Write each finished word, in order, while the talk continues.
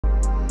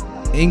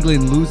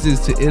England loses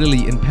to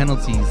Italy in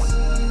penalties.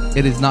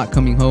 It is not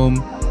coming home.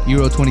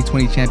 Euro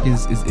 2020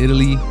 champions is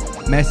Italy.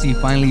 Messi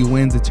finally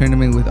wins the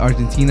tournament with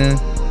Argentina.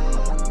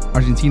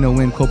 Argentina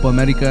win Copa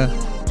America.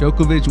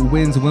 Djokovic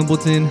wins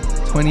Wimbledon.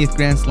 20th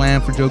Grand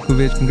Slam for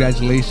Djokovic.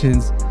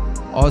 Congratulations.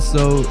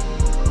 Also,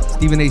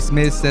 Stephen A.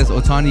 Smith says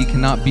Ohtani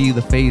cannot be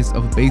the face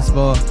of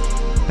baseball.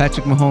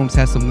 Patrick Mahomes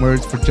has some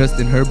words for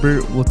Justin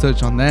Herbert. We'll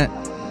touch on that.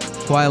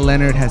 Kawhi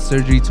Leonard has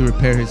surgery to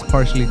repair his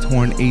partially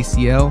torn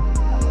ACL.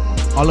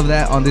 All of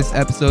that on this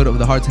episode of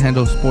the Hard to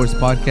Handle Sports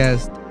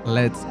Podcast.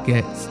 Let's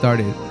get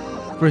started.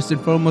 First and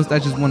foremost, I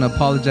just want to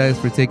apologize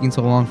for taking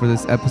so long for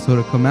this episode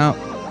to come out.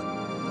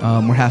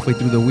 We're halfway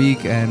through the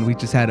week and we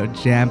just had a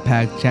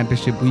jam-packed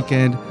championship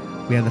weekend.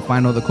 We had the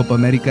final of the Copa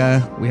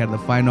America. We had the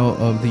final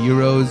of the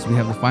Euros. We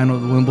have the final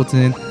of the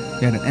Wimbledon.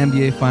 We had an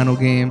NBA final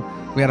game.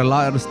 We had a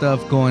lot of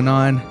stuff going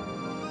on,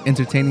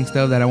 entertaining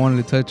stuff that I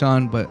wanted to touch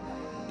on, but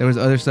there was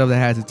other stuff that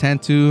I had to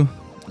tend to.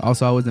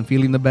 Also, I wasn't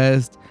feeling the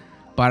best,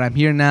 but I'm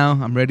here now.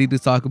 I'm ready to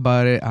talk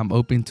about it. I'm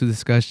open to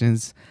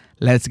discussions.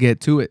 Let's get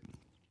to it.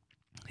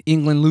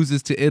 England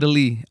loses to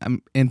Italy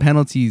in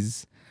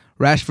penalties.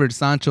 Rashford,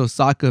 Sancho,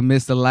 Saka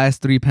missed the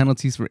last 3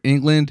 penalties for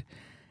England.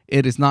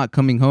 It is not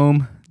coming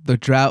home. The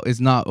drought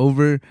is not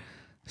over.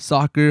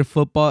 Soccer,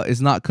 football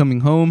is not coming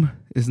home.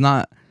 It's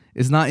not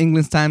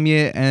England's time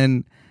yet.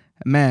 And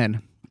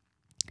man,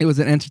 it was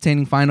an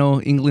entertaining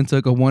final. England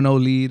took a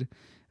 1-0 lead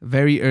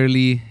very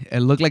early. It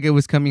looked like it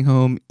was coming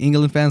home.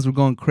 England fans were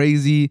going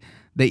crazy.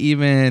 They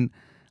even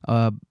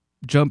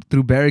jumped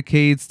through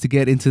barricades to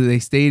get into the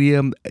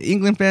stadium.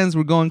 England fans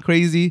were going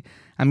crazy.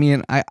 I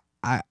mean,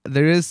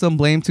 there is some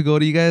blame to go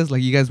to you guys.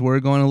 Like, you guys were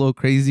going a little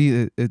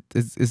crazy.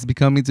 It's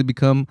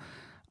become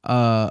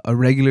a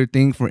regular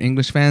thing for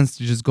English fans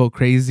to just go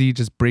crazy,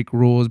 just break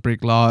rules,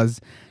 break laws,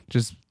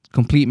 just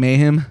complete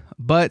mayhem.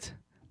 But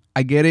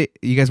I get it.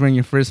 You guys were in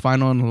your first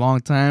final in a long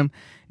time.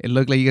 It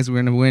looked like you guys were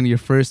going to win your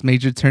first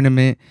major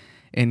tournament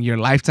in your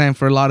lifetime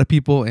for a lot of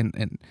people,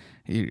 and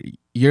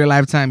your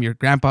lifetime, your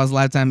grandpa's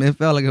lifetime. It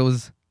felt like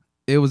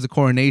it was a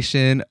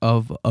coronation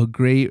of a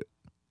great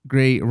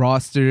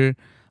roster,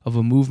 of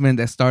a movement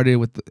that started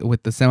with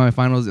the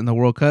semifinals in the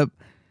World Cup.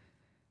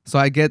 So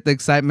I get the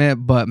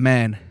excitement, but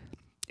man,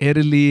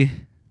 Italy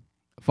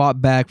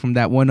fought back from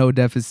that 1-0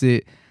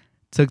 deficit,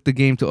 took the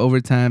game to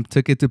overtime,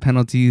 took it to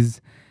penalties,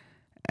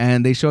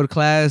 and they showed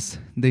class.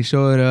 They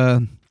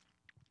showed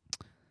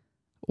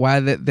why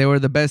they were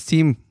the best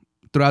team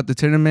throughout the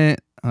tournament.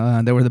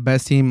 They were the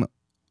best team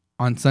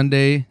on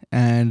Sunday,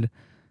 and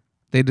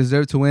they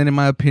deserve to win, in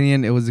my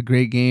opinion. It was a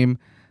great game.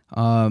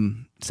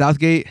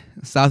 Southgate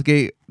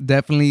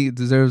definitely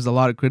deserves a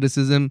lot of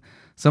criticism.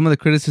 Some of the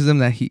criticism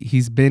that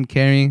he's been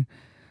carrying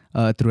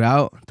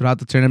throughout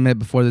the tournament,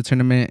 before the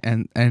tournament,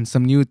 and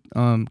some new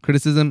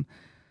criticism.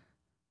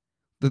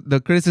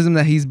 The criticism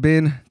that he's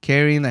been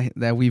carrying,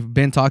 that we've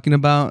been talking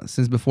about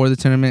since before the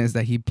tournament, is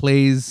that he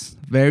plays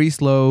very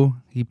slow.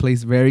 He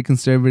plays very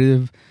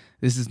conservative.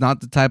 This is not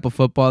the type of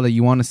football that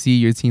you want to see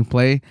your team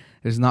play.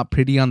 It's not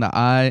pretty on the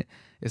eye.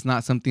 It's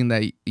not something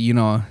that, you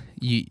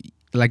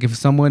like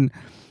if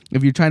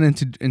you're trying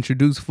to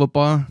introduce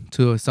football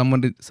to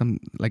someone,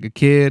 like a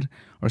kid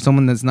or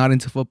someone that's not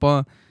into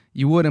football,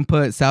 you wouldn't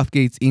put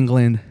Southgate's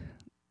England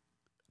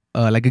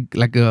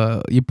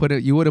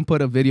you wouldn't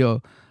put a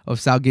video of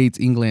Southgate's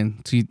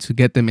England to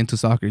get them into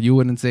soccer. You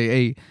wouldn't say,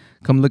 hey,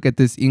 come look at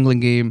this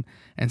England game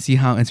and see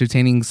how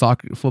entertaining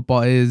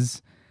football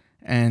is.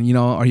 And,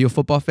 are you a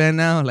football fan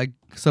now? Like,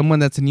 someone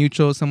that's a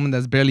neutral, someone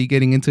that's barely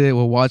getting into it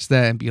will watch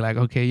that and be like,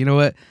 okay, you know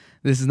what?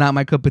 This is not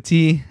my cup of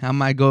tea. I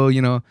might go,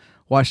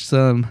 watch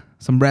some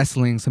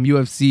wrestling, some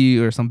UFC,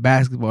 or some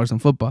basketball, or some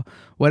football.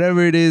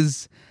 Whatever it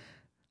is,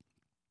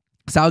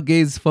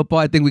 Southgate's football,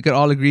 I think we could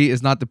all agree,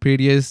 is not the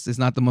prettiest. It's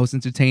not the most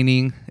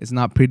entertaining. It's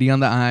not pretty on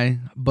the eye.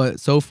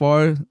 But so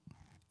far,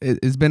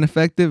 it's been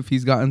effective.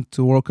 He's gotten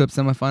to World Cup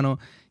semifinal.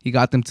 He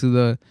got them to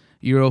the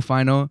Euro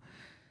final.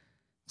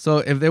 So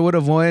if they would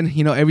have won,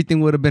 everything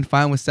would have been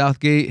fine with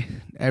Southgate.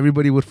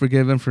 Everybody would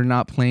forgive him for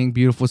not playing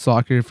beautiful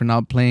soccer, for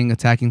not playing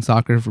attacking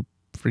soccer, for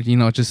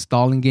just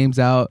stalling games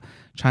out,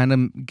 trying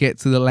to get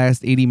to the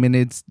last 80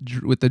 minutes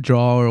with a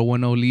draw or a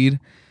 1-0 lead.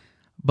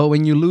 But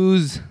when you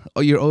lose,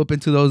 you're open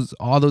to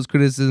all those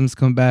criticisms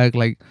come back.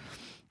 Like,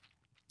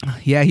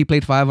 yeah, he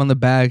played 5 on the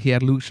back. He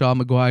had Luke Shaw,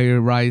 Maguire,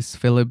 Rice,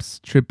 Phillips,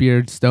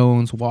 Trippier,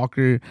 Stones,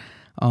 Walker.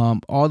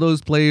 All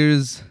those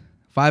players,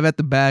 5 at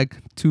the back,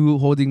 2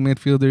 holding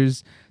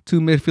midfielders, 2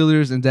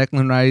 midfielders and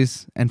Declan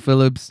Rice and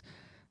Phillips.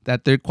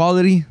 That they're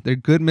quality. They're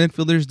good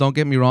midfielders. Don't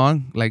get me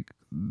wrong. Like,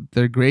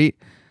 they're great.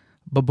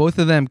 But both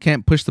of them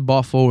can't push the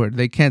ball forward.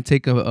 They can't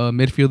take a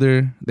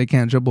midfielder. They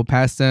can't dribble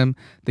past them.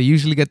 They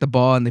usually get the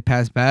ball and they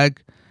pass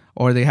back,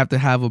 or they have to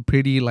have a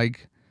pretty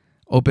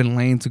open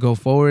lane to go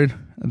forward.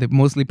 They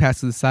mostly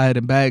pass to the side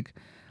and back.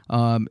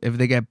 If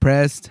they get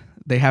pressed,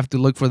 they have to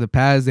look for the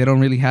pass. They don't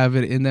really have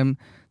it in them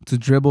to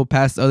dribble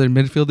past other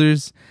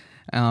midfielders,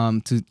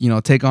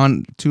 to take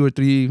on 2 or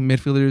 3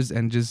 midfielders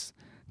and just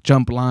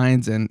jump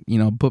lines and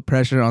put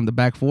pressure on the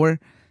back 4.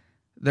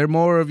 They're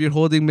more of your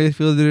holding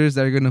midfielders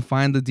that are going to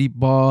find the deep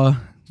ball,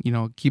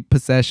 keep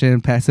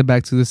possession, pass it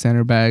back to the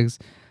center backs,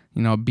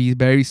 be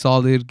very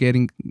solid,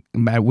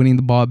 winning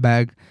the ball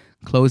back,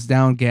 close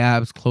down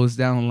gaps, close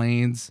down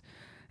lanes.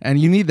 And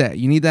you need that.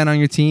 You need that on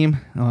your team.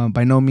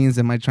 By no means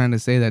am I trying to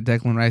say that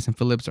Declan Rice and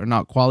Phillips are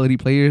not quality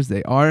players.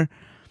 They are.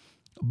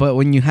 But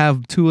when you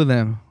have two of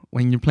them,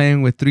 when you're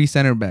playing with 3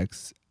 center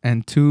backs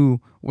and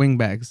 2 wing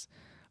backs,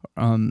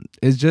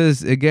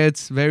 it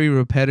gets very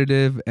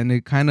repetitive, and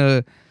it kind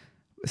of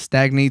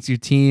stagnates your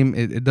team.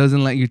 It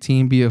doesn't let your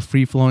team be a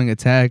free-flowing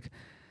attack.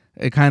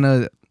 It kind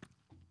of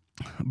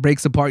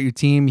breaks apart your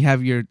team. You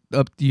have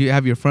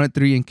your front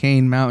 3 in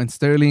Kane, Mount, and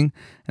Sterling,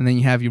 and then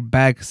you have your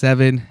back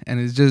 7, and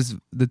it's just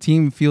the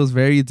team feels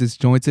very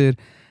disjointed.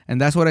 And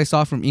that's what I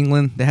saw from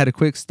England. They had a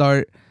quick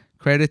start.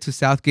 Credit to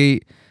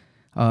Southgate.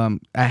 At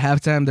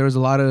halftime, there was a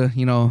lot of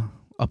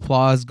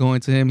applause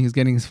going to him. He's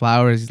getting his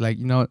flowers. He's like,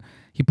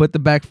 he put the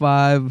back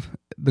 5.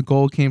 The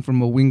goal came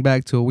from a wing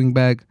back to a wing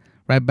back,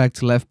 right back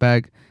to left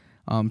back.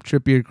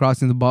 Trippier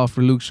crossing the ball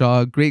for Luke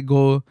Shaw. Great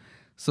goal.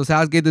 So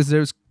Southgate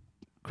deserves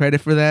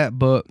credit for that.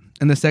 But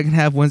in the second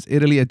half, once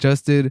Italy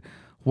adjusted,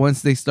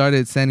 once they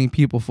started sending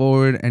people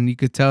forward, and you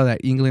could tell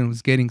that England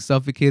was getting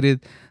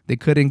suffocated, they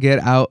couldn't get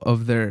out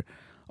of their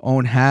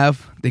own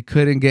half. They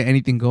couldn't get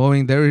anything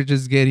going. They were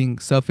just getting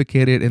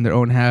suffocated in their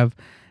own half.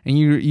 And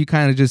you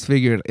kind of just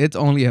figured it's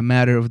only a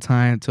matter of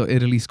time till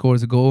Italy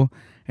scores a goal.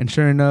 And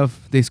sure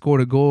enough, they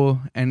scored a goal.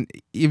 And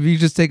if you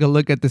just take a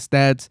look at the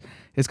stats,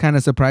 it's kind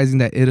of surprising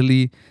that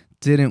Italy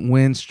didn't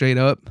win straight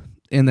up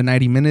in the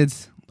 90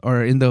 minutes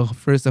or in the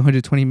first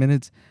 120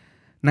 minutes.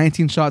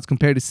 19 shots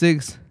compared to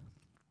 6.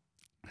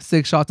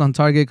 6 shots on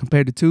target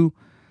compared to 2.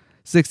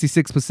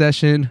 66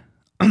 possession.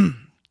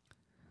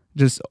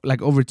 Just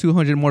like over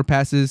 200 more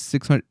passes,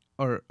 600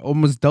 or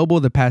almost double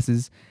the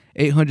passes.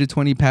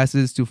 820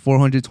 passes to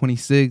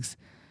 426.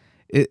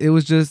 It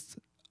was just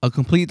a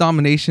complete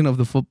domination of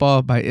the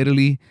football by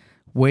Italy.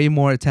 Way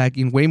more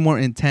attacking, way more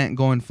intent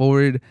going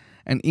forward.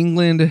 And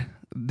England,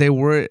 they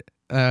were,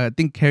 I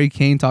think Harry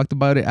Kane talked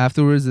about it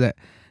afterwards, that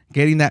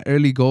getting that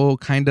early goal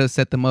kind of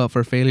set them up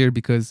for failure,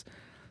 because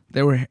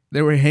they were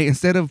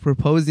instead of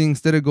proposing,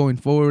 instead of going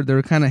forward, they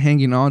were kind of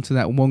hanging on to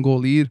that 1-goal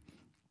lead.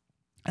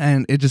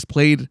 And it just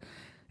played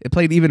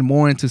even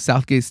more into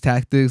Southgate's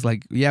tactics.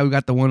 Like, yeah, we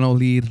got the 1-0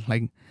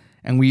 lead,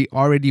 and we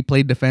already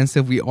played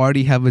defensive. We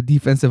already have a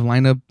defensive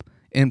lineup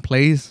in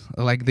place.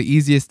 Like, the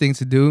easiest thing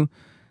to do,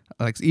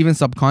 like even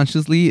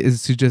subconsciously,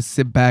 is to just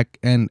sit back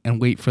and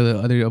wait for the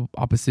other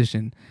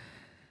opposition.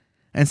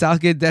 And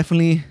Southgate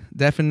definitely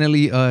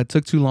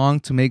took too long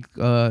to make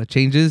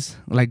changes.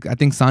 Like, I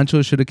think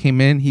Sancho should have came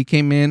in. He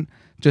came in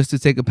just to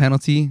take a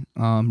penalty.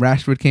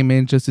 Rashford came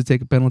in just to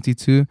take a penalty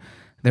too.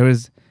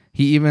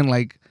 He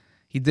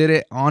did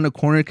it on a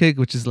corner kick,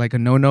 which is like a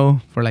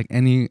no-no for like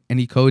any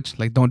coach.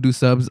 Like, don't do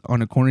subs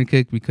on a corner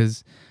kick,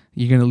 because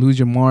you're going to lose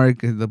your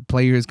mark. The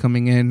player is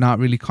coming in not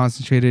really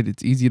concentrated.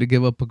 It's easy to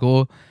give up a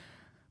goal.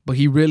 But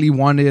he really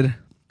wanted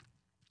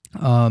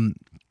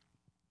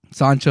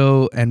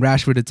Sancho and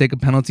Rashford to take a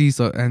penalty.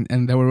 So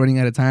and they were running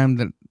out of time,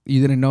 that you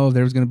didn't know if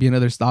there was going to be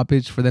another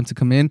stoppage for them to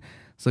come in.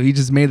 So he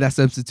just made that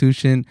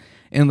substitution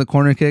in the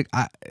corner kick.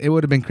 It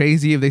would have been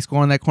crazy if they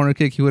scored on that corner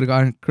kick. He would have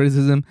gotten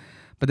criticism.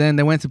 But then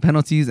they went to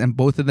penalties, and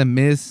both of them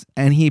missed.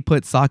 And he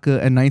put Saka,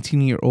 a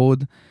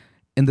 19-year-old,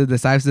 in the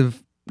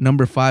decisive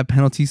number 5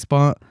 penalty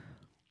spot,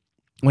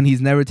 when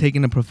he's never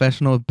taken a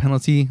professional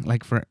penalty,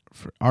 like for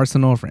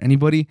Arsenal or for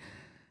anybody.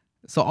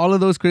 So all of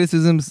those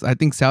criticisms, I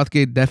think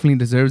Southgate definitely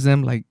deserves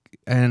them. Like,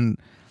 and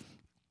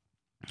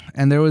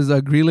there was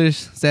a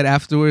Grealish said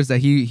afterwards that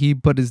he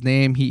put his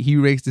name, he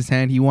raised his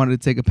hand, he wanted to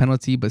take a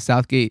penalty, but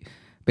Southgate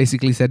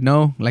basically said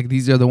no. Like,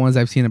 these are the ones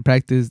I've seen in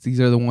practice. These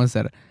are the ones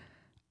that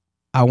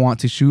I want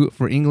to shoot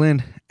for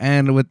England.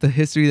 And with the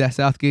history that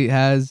Southgate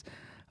has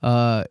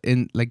for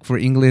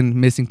England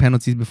missing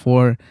penalties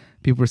before,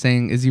 people were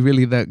saying, is he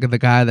really the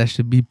guy that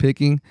should be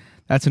picking?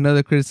 That's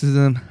another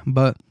criticism.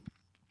 But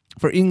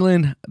for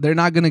England, they're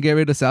not going to get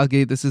rid of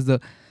Southgate. This is the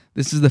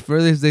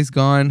furthest they've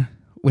gone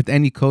with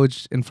any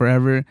coach in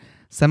forever.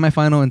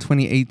 Semifinal in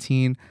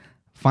 2018,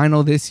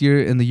 final this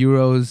year in the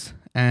Euros,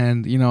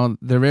 and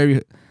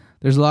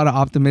there's a lot of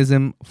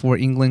optimism for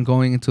England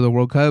going into the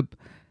World Cup.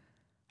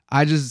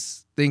 I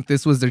just think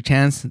this was their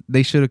chance.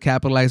 They should have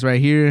capitalized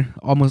right here.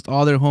 Almost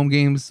all their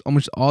games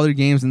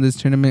in this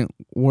tournament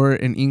were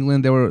in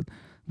England.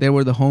 They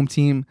were the home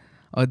team.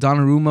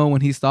 Donnarumma,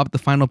 when he stopped the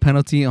final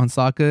penalty on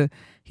Saka,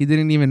 he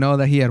didn't even know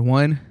that he had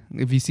won.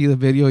 If you see the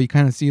video, you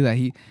kind of see that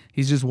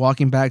he's just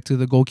walking back to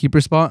the goalkeeper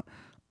spot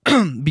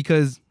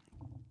because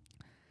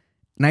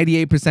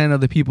 98% of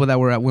the people that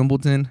were at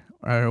Wimbledon,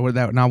 that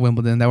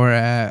were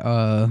at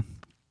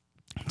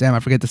I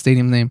forget the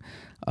stadium name,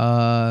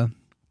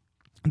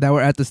 that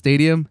were at the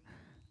stadium,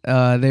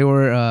 they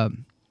were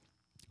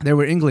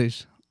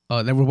English.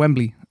 They were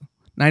Wembley.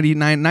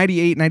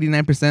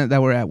 99%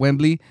 that were at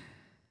Wembley,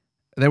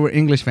 they were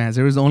English fans.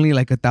 There was only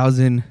like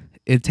 1,000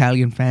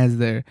 Italian fans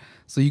there.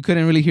 So you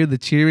couldn't really hear the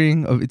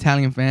cheering of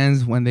Italian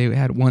fans when they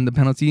had won the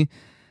penalty.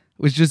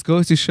 which just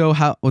goes to show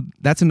how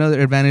that's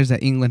another advantage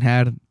that England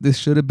had. This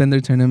should have been their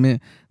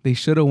tournament. They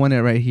should have won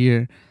it right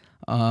here,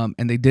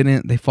 and they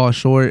didn't. They fall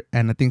short,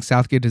 and I think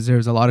Southgate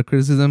deserves a lot of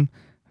criticism.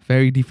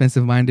 Very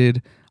defensive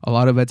minded, a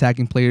lot of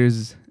attacking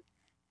players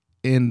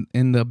in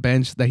the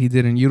bench that he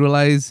didn't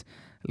utilize.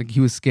 Like,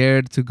 he was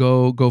scared to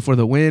go for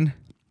the win.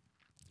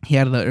 He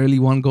had the early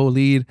 1-goal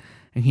lead,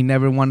 and he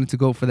never wanted to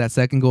go for that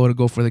second goal to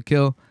go for the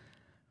kill.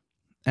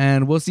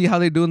 And we'll see how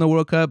they do in the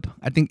World Cup.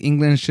 I think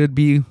England should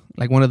be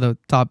like one of the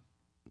top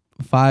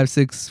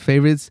 5-6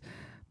 favorites,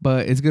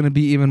 but it's going to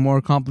be even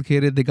more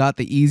complicated. They got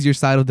the easier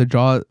side of the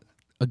draw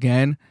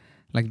again.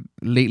 Like,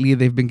 lately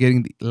they've been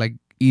getting like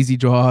easy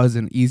draws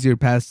and easier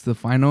paths to the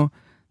final.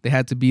 They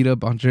had to beat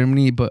up on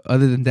Germany, but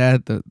other than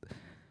that,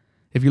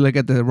 if you look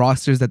at the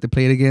rosters that they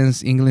played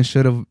against, England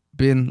should have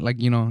been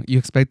like, you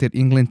expected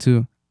England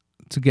to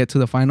get to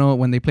the final.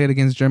 When they played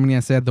against Germany, I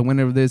said the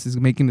winner of this is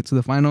making it to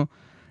the final,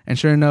 and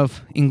sure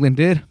enough, England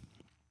did.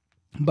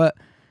 But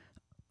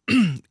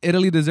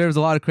Italy deserves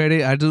a lot of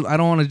credit. I don't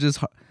want to just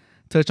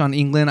touch on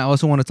England. I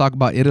also want to talk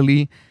about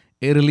Italy.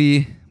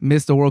 Italy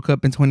missed the World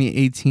Cup in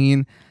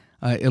 2018.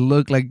 It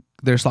looked like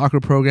their soccer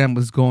program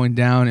was going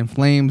down in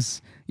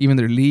flames. Even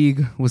their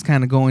league was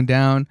kind of going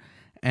down.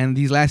 And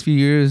these last few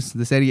years,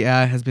 the Serie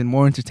A has been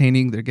more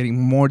entertaining. They're getting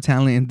more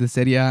talent into the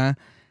Serie A.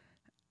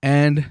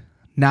 And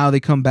now they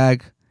come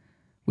back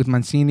with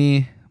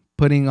Mancini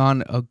putting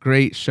on a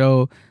great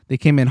show. They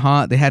came in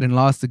hot. They hadn't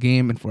lost a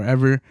game in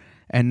forever.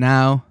 And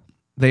now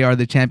they are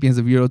the champions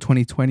of Euro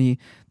 2020.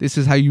 This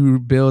is how you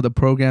build a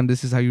program.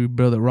 This is how you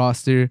build a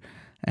roster.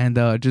 And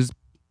just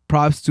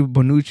props to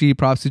Bonucci,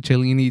 props to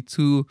Cellini,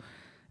 two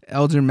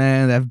elder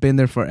men that have been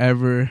there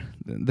forever.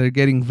 They're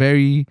getting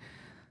very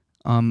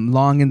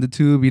long in the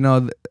tube. We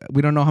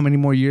don't know how many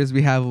more years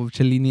we have of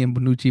Cellini and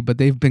Bonucci, but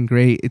they've been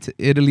great.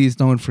 Italy is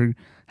known for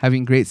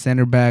having great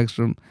center backs,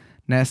 from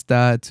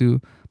Nesta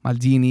to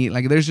Maldini.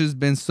 Like, there's just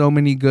been so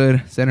many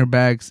good center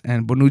backs,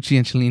 and Bonucci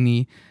and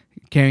Cellini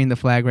carrying the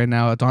flag right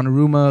now.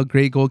 Donnarumma,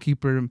 great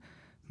goalkeeper,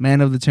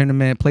 man of the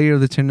tournament, player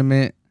of the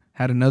tournament,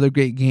 had another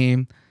great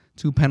game.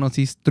 Two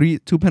penalty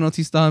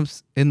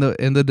stops in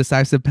the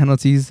decisive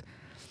penalties.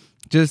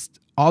 Just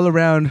all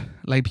around,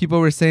 like, people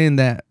were saying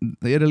that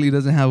Italy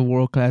doesn't have a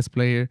world-class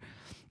player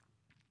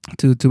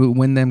to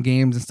win them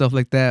games and stuff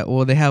like that.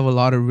 Well, they have a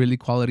lot of really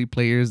quality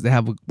players. They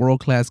have a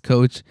world-class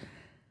coach,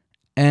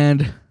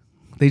 and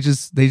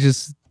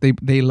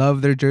they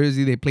love their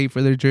jersey. They play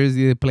for their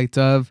jersey. They play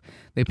tough.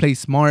 They play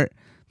smart.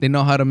 They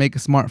know how to make a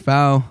smart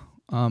foul,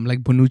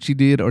 like Bonucci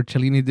did or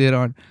Cellini did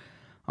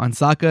on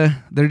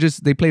Saka.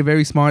 They play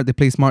very smart. They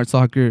play smart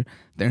soccer.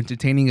 They're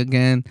entertaining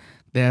again.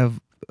 They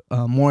have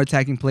more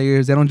attacking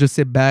players. They don't just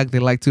sit back. They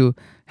like to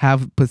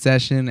have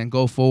possession and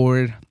go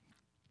forward.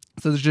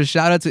 So just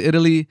shout out to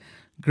Italy.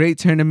 Great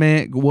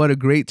tournament. What a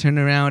great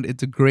turnaround.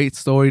 It's a great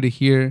story to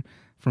hear.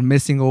 From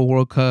missing a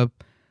World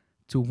Cup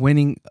to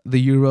winning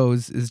the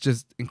Euros is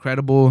just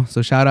incredible.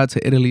 So shout out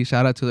to Italy.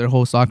 Shout out to their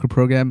whole soccer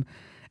program.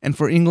 And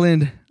for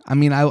England, I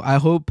mean, I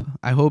hope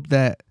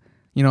that,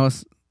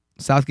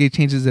 Southgate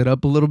changes it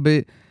up a little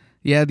bit.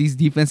 Yeah, these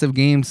defensive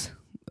games,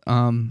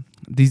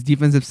 these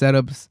defensive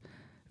setups,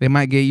 they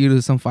might get you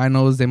to some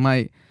finals. They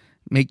might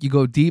make you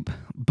go deep.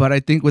 But I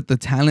think with the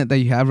talent that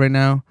you have right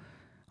now,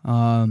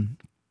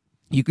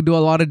 you could do a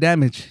lot of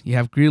damage. You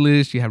have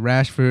Grealish, you have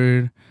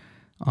Rashford,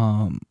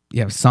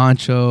 you have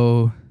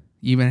Sancho,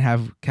 you even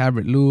have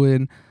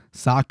Calvert-Lewin,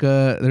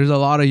 Saka. There's a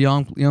lot of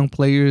young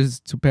players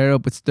to pair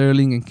up with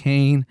Sterling and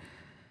Kane,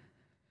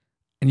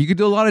 and you could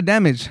do a lot of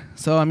damage.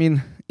 So I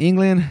mean,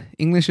 England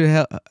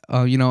should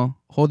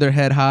hold their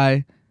head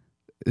high.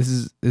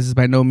 This is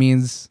by no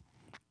means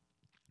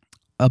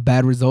a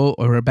bad result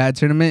or a bad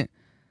tournament,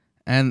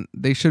 and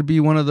they should be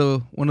one of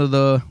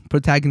the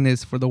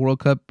protagonists for the World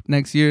Cup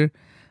next year.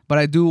 But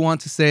I do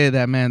want to say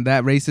that, man,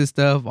 that racist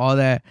stuff, all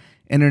that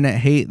internet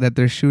hate that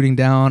they're shooting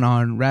down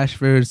on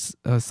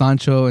Rashford,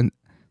 Sancho, and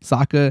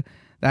Saka,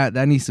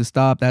 that needs to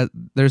stop. That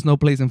there's no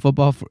place in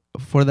football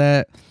for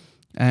that.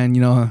 And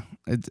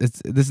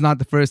this is not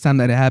the first time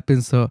that it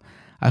happens. So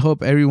I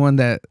hope everyone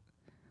that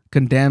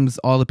condemns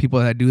all the people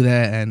that do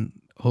that, and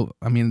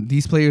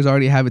these players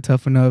already have it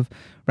tough enough.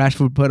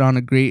 Rashford put on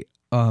a great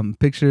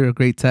picture, a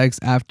great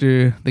text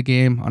after the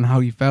game on how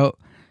he felt.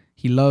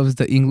 He loves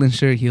the England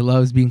shirt. He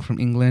loves being from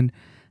England.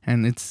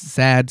 And it's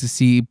sad to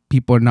see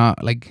people not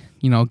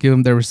give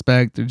them their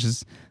respect or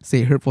just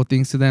say hurtful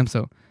things to them.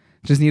 So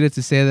just needed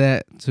to say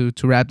that to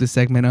wrap this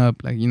segment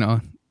up.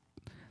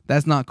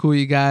 That's not cool,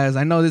 you guys.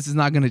 I know this is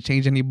not going to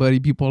change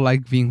anybody. People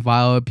like being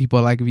vile.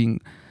 People like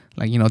being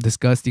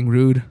disgusting,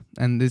 rude.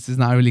 And this is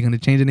not really going to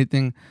change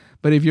anything.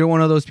 But if you're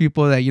one of those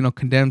people that,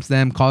 condemns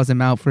them, calls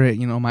them out for it,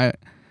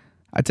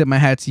 I tip my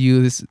hat to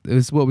you. This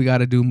is what we got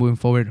to do moving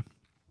forward.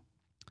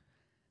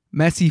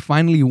 Messi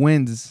finally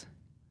wins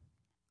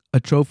a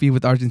trophy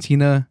with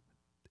Argentina.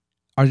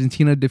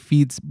 Argentina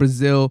defeats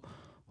Brazil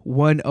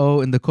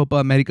 1-0 in the Copa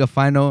America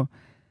final.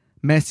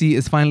 Messi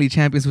is finally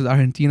champions with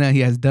Argentina. He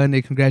has done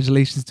it.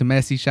 Congratulations to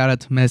Messi. Shout out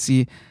to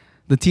Messi.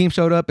 The team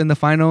showed up in the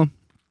final.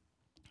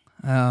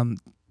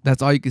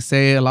 That's all you could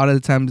say. A lot of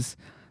the times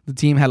the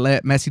team had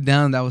let Messi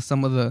down. That was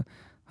some of the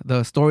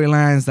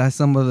storylines. That's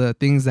some of the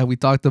things that we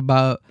talked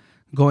about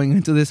going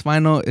into this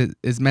final.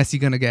 Is Messi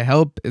going to get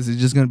help? Is it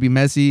just going to be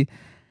Messi?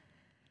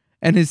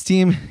 And his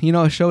team,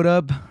 showed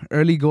up.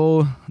 Early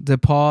goal,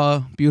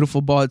 DePaul,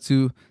 beautiful ball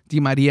to Di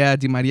Maria.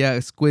 Di Maria,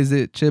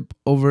 exquisite chip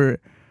over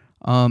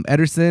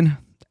Ederson.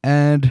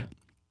 And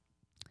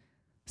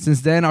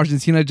since then,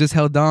 Argentina just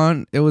held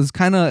on. It was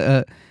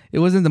it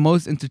wasn't the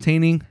most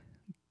entertaining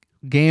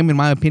game, in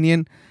my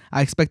opinion.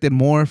 I expected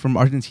more from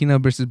Argentina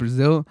versus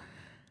Brazil.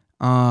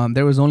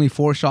 There was only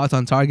 4 shots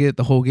on target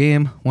the whole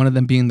game, one of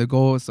them being the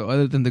goal. So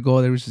other than the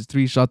goal, there was just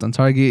 3 shots on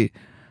target.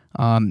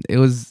 It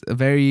was a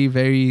very,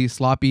 very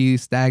sloppy,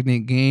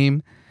 stagnant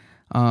game.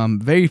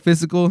 Very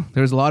physical.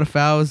 There was a lot of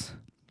fouls.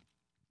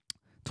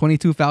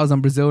 22 fouls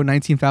on Brazil,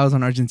 19 fouls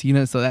on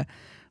Argentina. So that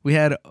we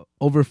had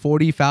over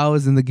 40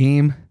 fouls in the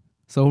game.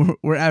 So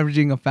we're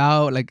averaging a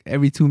foul like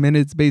every 2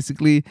 minutes,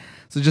 basically.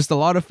 So just a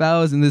lot of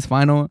fouls in this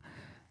final.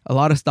 A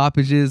lot of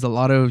stoppages, a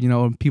lot of,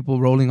 people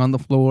rolling on the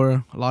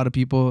floor, a lot of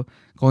people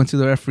going to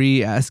the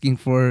referee asking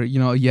for, a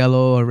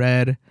yellow or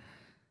red.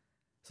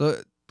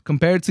 So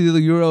compared to the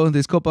Euro,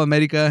 this Copa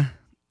America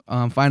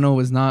final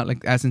was not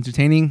like as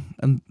entertaining.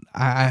 And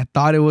I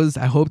thought it was.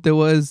 I hoped it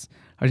was.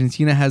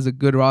 Argentina has a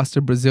good roster.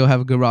 Brazil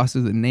have a good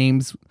roster. The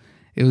names,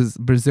 it was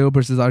Brazil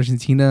versus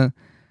Argentina.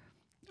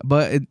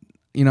 But it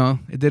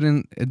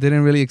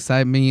didn't really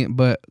excite me.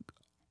 But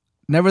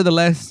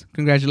nevertheless,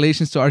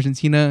 congratulations to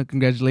Argentina.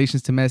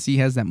 Congratulations to Messi. He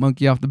has that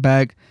monkey off the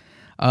back.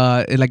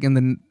 Like in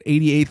the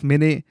 88th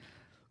minute,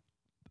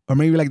 or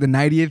maybe like the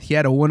 90th, he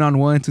had a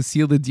one-on-one to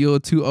seal the deal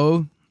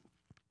 2-0.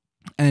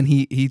 And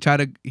he tried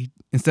to,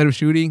 instead of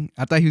shooting,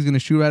 I thought he was going to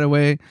shoot right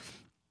away.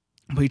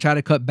 But he tried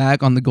to cut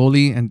back on the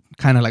goalie and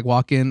kind of like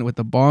walk in with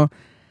the ball.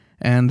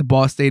 And the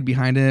ball stayed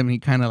behind him. And he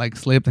kind of like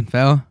slipped and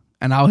fell.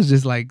 And I was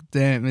just like,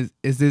 damn,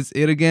 is this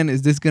it again?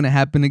 Is this going to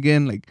happen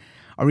again? Like,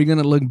 are we going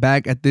to look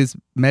back at this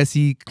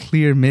Messi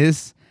clear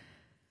miss?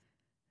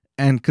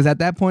 And because at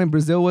that point,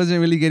 Brazil wasn't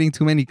really getting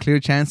too many clear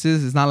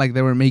chances. It's not like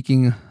they were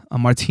making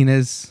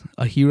Martinez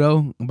a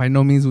hero. By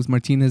no means was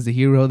Martinez the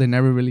hero. They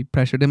never really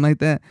pressured him like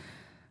that.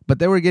 But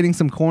they were getting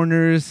some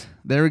corners.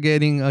 They were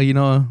getting,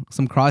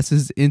 some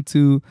crosses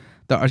into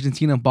the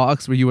Argentina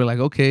box where you were like,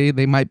 okay,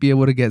 they might be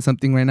able to get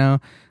something right now.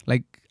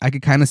 Like, I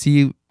could kind of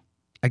see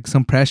like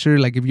some pressure.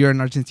 Like, if you're an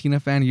Argentina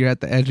fan, you're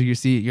at the edge of your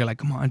seat. You're like,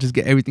 come on, just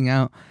get everything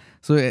out.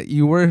 So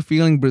you were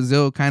feeling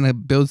Brazil kind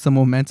of build some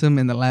momentum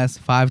in the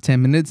last 5-10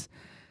 minutes.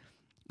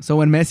 So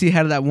when Messi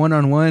had that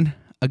one-on-one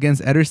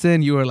against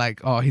Ederson, you were like,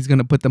 oh, he's going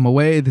to put them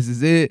away. This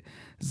is it.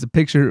 This is a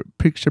picture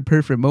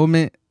perfect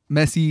moment.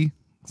 Messi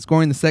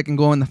scoring the second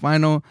goal in the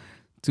final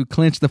to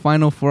clinch the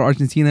final for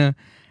Argentina,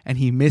 and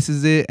he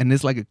misses it, and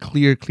it's like a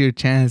clear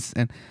chance.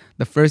 And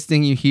the first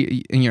thing you hear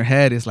in your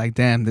head is like,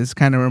 damn, this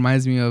kind of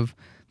reminds me of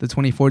the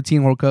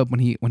 2014 World Cup when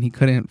he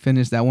couldn't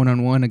finish that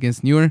one-on-one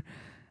against Neuer.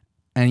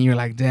 And you're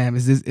like, damn,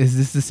 is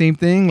this the same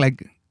thing?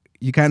 Like,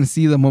 you kind of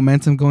see the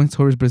momentum going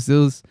towards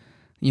Brazil's,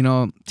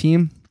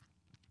 team.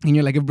 And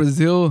you're like, if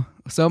Brazil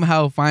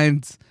somehow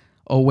finds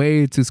a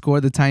way to score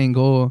the tying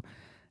goal,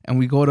 and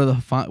we go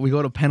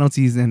to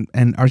penalties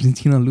and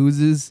Argentina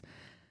loses,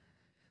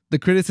 the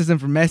criticism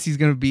for Messi is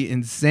going to be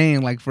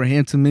insane. Like, for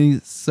him to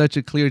miss such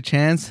a clear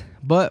chance.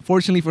 But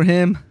fortunately for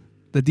him,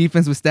 the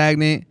defense was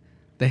stagnant.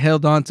 They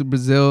held on to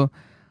Brazil.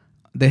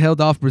 They held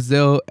off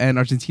Brazil, and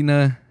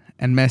Argentina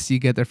and Messi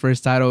get their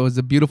first title. It was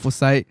a beautiful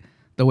sight,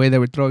 the way they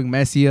were throwing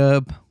Messi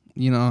up.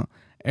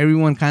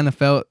 Everyone kind of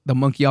felt the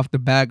monkey off the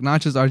back.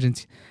 Not just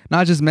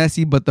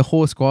Messi, but the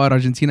whole squad.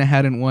 Argentina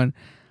hadn't won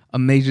a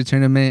major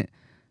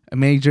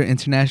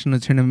international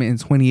tournament in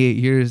 28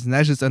 years. And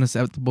that's just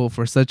unacceptable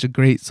for such a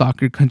great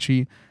soccer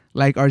country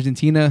like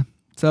Argentina.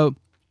 So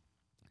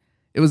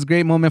it was a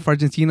great moment for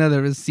Argentina.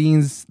 There was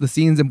the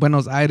scenes in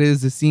Buenos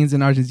Aires, the scenes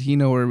in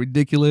Argentina were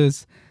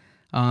ridiculous.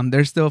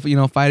 They're still,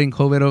 fighting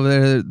COVID over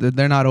there.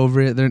 They're not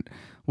over it.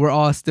 We're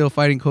all still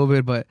fighting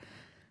COVID, but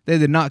they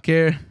did not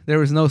care. There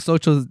was no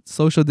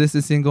social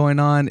distancing going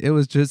on. It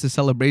was just a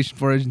celebration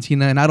for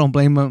Argentina, and I don't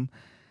blame them.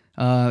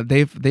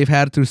 They've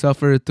had to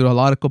suffer through a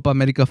lot of Copa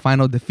America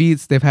final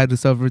defeats. They've had to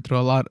suffer through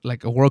a lot,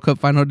 like a World Cup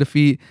final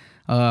defeat.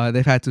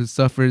 They've had to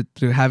suffer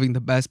through having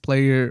the best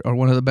player or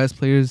one of the best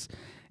players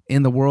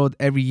in the world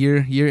every year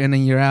in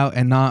and year out,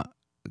 and not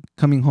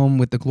coming home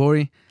with the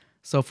glory.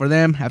 So for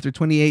them, after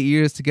 28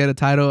 years to get a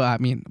title, I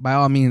mean, by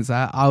all means,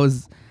 I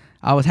was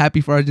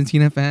happy for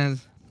Argentina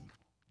fans.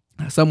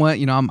 Somewhat,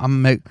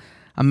 I'm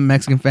a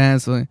Mexican fan,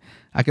 so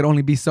I could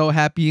only be so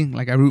happy.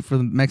 Like, I root for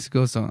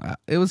Mexico, so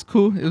it was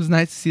cool. It was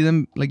nice to see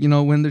them,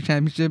 win their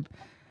championship.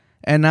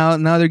 And now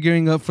they're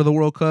gearing up for the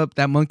World Cup.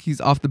 That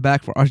monkey's off the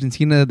back for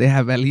Argentina. They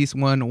have at least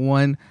won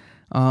one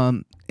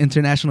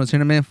international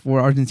tournament for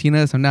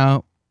Argentina. So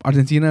now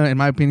Argentina, in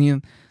my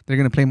opinion, they're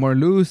going to play more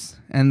loose,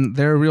 and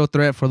they're a real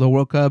threat for the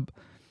World Cup.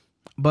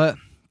 But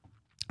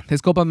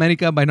this Copa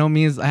America, by no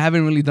means, I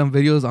haven't really done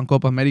videos on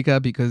Copa America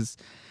because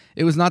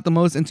it was not the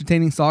most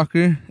entertaining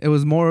soccer. It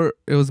was more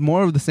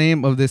of the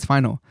same of this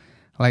final.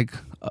 Like,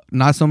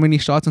 not so many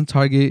shots on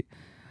target.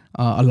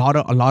 A lot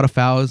of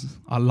fouls,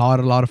 a lot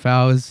of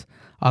fouls,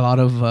 a lot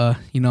of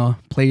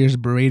players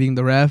berating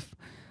the ref,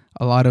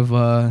 a lot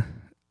of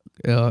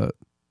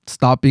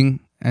stopping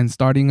and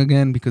starting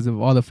again because of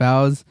all the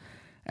fouls,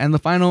 and the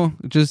final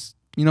just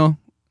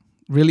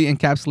really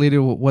encapsulated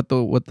what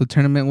the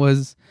tournament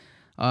was.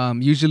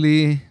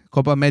 Usually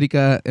Copa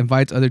America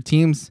invites other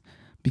teams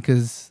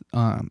because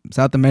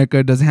South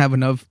America doesn't have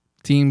enough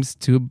teams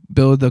to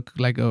build a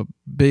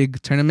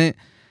big tournament.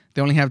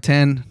 They only have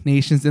 10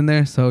 nations in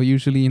there, so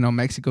usually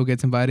Mexico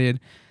gets invited,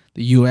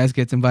 the US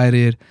gets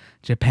invited,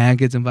 Japan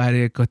gets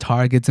invited,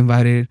 Qatar gets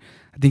invited.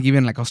 I think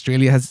even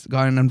Australia has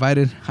gotten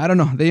invited. I don't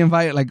know. They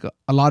invite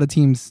a lot of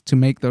teams to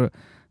make the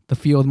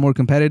field more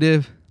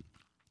competitive.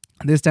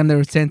 This time there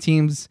were 10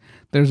 teams.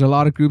 There's a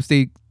lot of group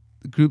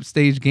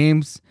stage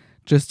games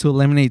just to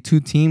eliminate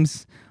 2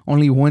 teams.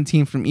 Only 1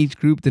 team from each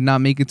group did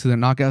not make it to the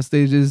knockout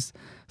stages.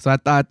 So I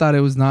thought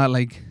it was not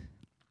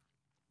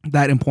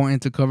that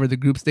important to cover the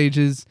group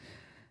stages.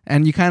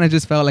 And you kind of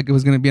just felt like it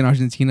was going to be an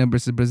Argentina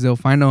versus Brazil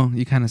final.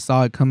 You kind of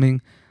saw it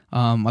coming.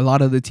 A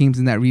lot of the teams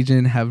in that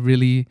region have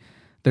really,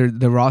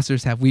 their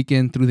rosters have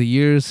weakened through the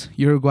years.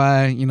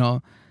 Uruguay,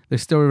 they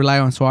still rely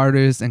on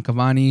Suarez and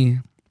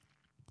Cavani,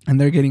 and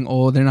they're getting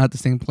old. They're not the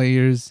same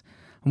players.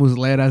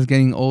 Muslera's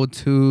getting old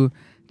too.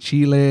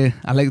 Chile,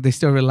 they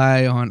still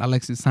rely on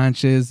Alexis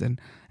Sanchez and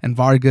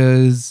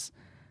Vargas,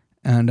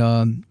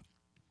 and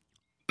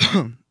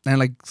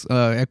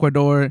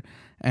Ecuador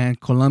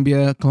and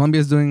Colombia.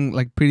 Colombia's doing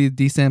pretty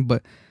decent,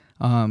 but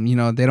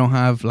they don't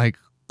have a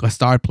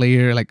star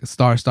player, a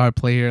star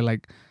player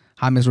like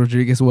James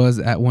Rodriguez was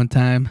at one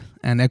time.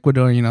 And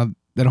Ecuador,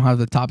 they don't have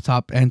the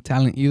top end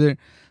talent either.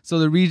 So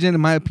the region,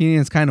 in my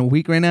opinion, is kind of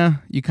weak right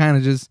now. You kind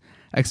of just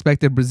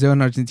expected Brazil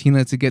and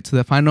Argentina to get to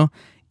the final,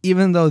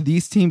 even though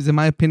these teams, in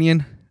my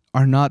opinion,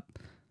 are not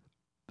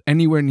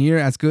anywhere near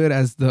as good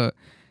as the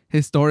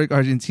historic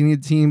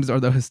Argentinian teams or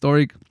the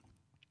historic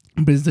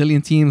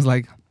Brazilian teams.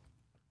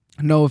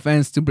 No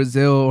offense to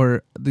Brazil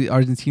or the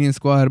Argentinian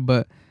squad,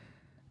 but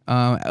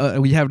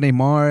we have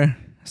Neymar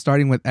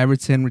starting with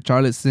Everton,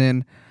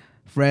 Richarlison,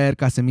 Fred,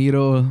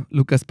 Casemiro,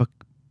 Lucas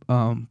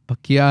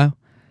Paqueta.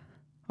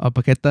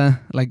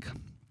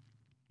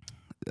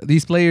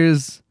 These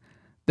players,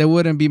 they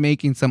wouldn't be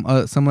making some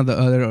of the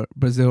other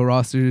Brazil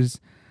rosters.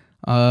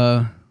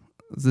 The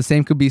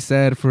same could be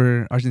said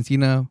for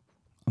Argentina,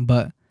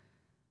 but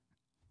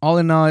all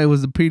in all, it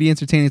was a pretty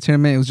entertaining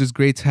tournament. It was just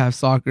great to have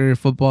soccer,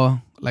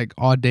 football,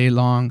 all day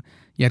long.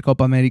 You had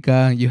Copa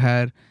America, you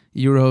had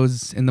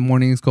Euros in the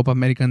mornings, Copa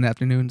America in the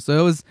afternoon.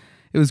 So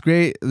it was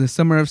great. The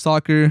summer of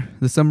soccer,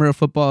 the summer of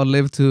football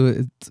lived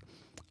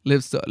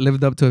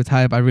up to its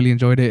hype. I really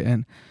enjoyed it,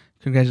 and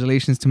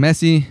congratulations to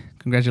Messi.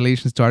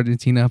 Congratulations to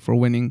Argentina for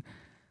winning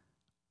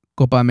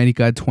Copa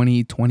America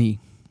 2020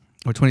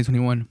 or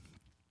 2021.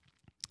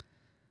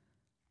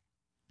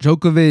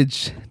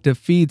 Djokovic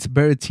defeats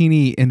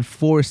Berrettini in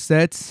 4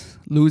 sets,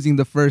 losing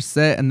the first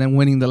set and then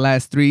winning the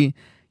last 3.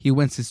 He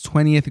wins his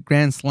 20th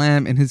Grand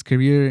Slam in his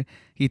career.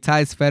 He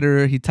ties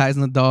Federer, he ties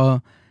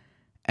Nadal,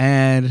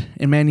 and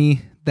in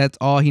many, that's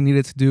all he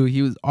needed to do.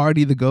 He was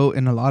already the GOAT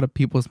in a lot of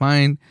people's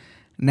mind.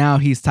 Now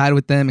he's tied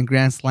with them in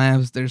Grand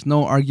Slams. There's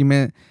no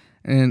argument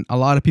in a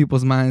lot of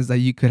people's minds that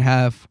you could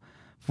have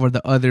for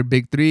the other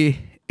big 3.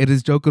 It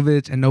is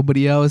Djokovic and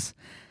nobody else.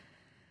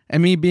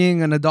 And me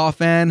being a Nadal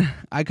fan,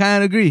 I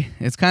kind of agree.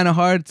 It's kind of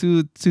hard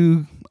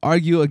to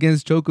argue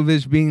against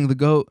Djokovic being the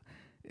GOAT,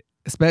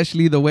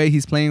 especially the way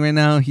he's playing right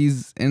now.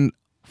 He's in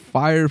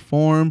fire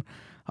form.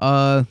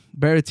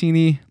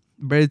 Berrettini,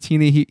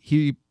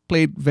 he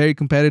played very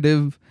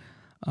competitive.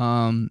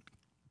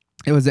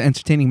 It was an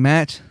entertaining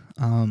match.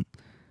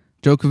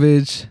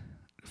 Djokovic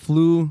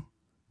flew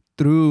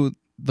through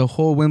the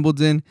whole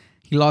Wimbledon.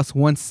 He lost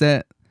 1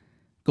 set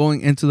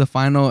going into the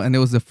final, and it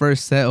was the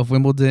first set of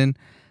Wimbledon.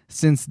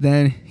 Since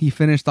then, he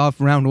finished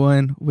off round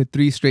 1 with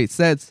 3 straight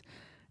sets,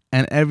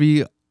 and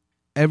every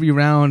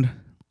round,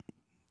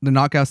 the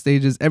knockout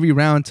stages, every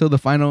round till the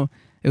final,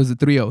 it was a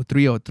 3-0,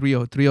 3-0,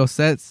 3-0, 3-0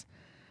 sets.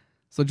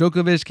 So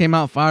Djokovic came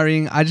out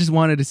firing. I just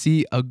wanted to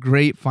see a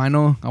great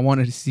final. I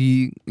wanted to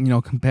see,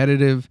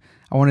 competitive.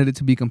 I wanted it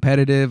to be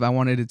competitive. I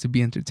wanted it to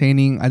be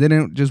entertaining. I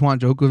didn't just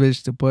want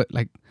Djokovic to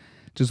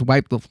just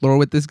wipe the floor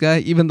with this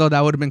guy, even though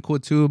that would have been cool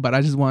too, but I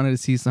just wanted to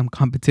see some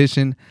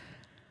competition.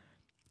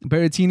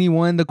 Berrettini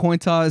won the coin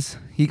toss.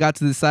 He got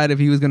to decide if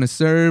he was going to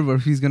serve or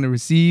if he's going to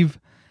receive.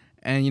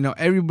 And,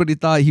 everybody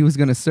thought he was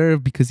going to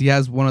serve because he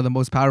has one of the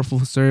most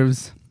powerful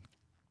serves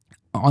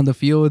on the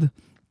field,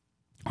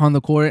 on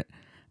the court.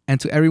 And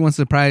to everyone's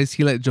surprise,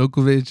 he let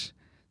Djokovic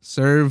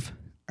serve.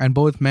 And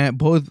both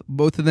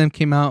of them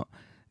came out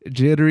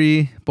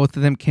jittery. Both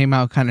of them came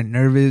out kind of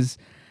nervous.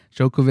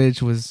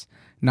 Djokovic was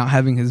not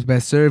having his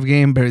best serve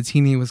game.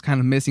 Berrettini was kind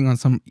of missing on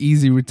some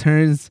easy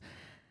returns.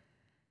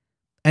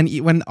 And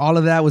when all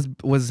of that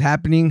was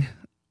happening,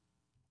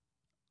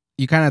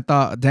 you kind of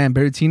thought, damn,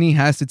 Berrettini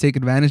has to take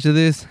advantage of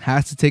this,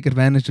 has to take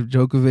advantage of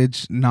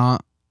Djokovic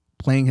not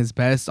playing his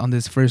best on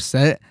this first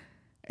set,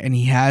 and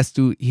he has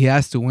to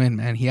win,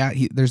 man.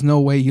 There's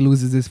no way he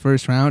loses this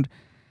first round.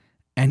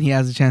 and he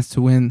has a chance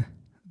to win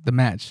the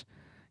match.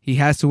 He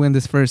has to win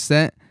this first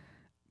set,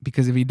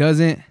 because if he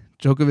doesn't,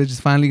 Djokovic is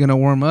finally gonna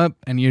warm up,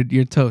 and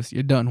you're toast.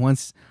 You're done.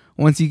 Once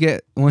he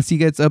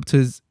gets up to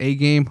his A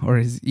game, or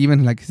his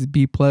even like his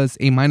B plus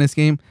A minus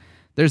game,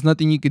 there's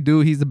nothing you could do.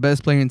 He's the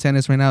best player in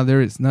tennis right now.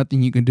 There is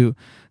nothing you can do.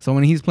 So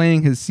when he's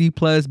playing his C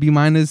plus B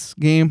minus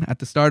game at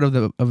the start of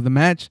the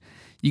match,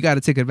 you got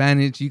to take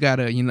advantage. You got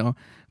to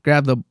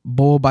grab the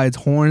bull by its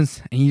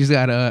horns, and you just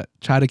got to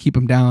try to keep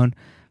him down,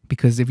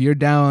 because if you're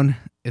down,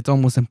 it's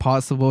almost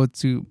impossible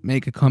to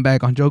make a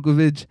comeback on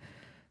Djokovic.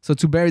 So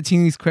to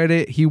Berrettini's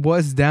credit, he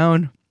was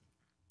down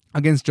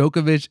against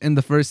Djokovic in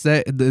the first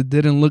set. It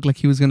didn't look like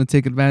he was going to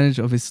take advantage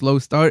of his slow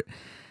start.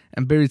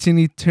 And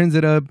Berrettini turns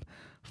it up,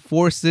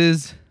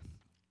 forces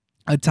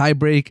a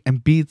tiebreak,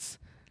 and beats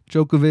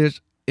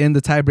Djokovic in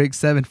the tiebreak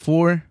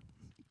 7-4,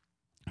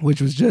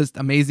 which was just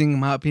amazing in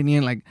my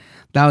opinion. Like,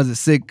 that was a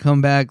sick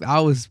comeback.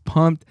 I was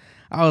pumped.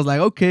 I was like,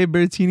 okay,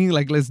 Berrettini,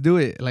 like, let's do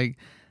it. Like,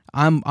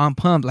 I'm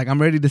pumped. Like,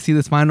 I'm ready to see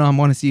this final. I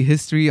want to see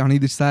history on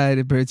either side.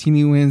 If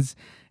Berrettini wins,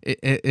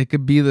 it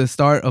could be the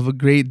start of a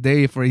great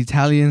day for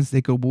Italians.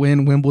 They could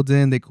win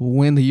Wimbledon. They could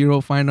win the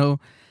Euro final.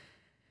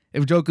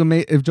 If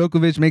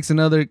Djokovic makes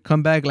another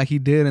comeback like he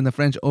did in the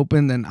French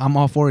Open, then I'm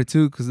all for it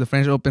too, because the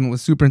French Open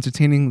was super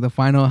entertaining. The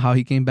final, how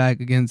he came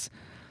back against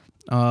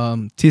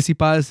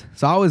Tsitsipas.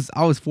 So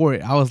I was for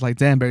it. I was like,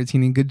 damn,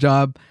 Berrettini, good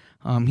job.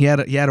 He had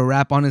a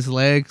wrap on his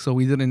leg, so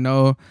we didn't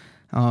know.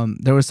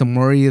 There was some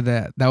worry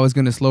that was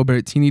going to slow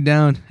Berrettini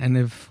down. And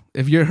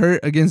if you're hurt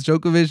against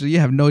Djokovic, you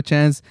have no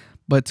chance.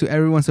 But to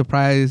everyone's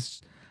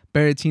surprise,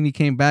 Berrettini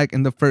came back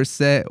in the first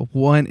set,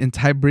 won in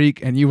tiebreak,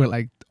 and you were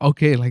like,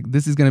 okay, like,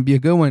 this is going to be a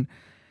good one.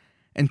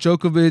 And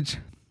Djokovic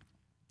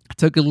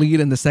took a lead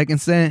in the second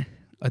set,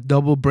 a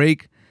double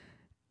break,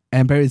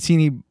 and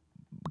Berrettini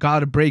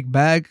got a break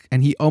back,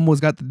 and he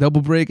almost got the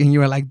double break, and you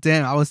were like,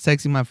 damn. I was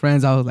texting my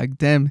friends. I was like,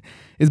 damn,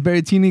 is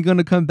Berrettini going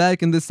to come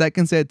back in the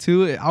second set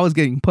too? I was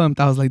getting pumped.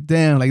 I was like,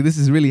 damn, like, this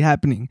is really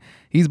happening.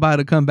 He's about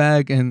to come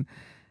back, and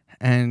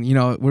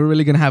we're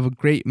really going to have a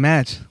great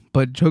match.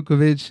 But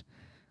Djokovic,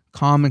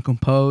 calm and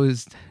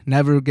composed,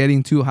 never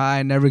getting too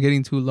high, never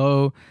getting too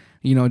low,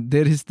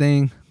 did his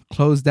thing,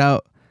 closed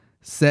out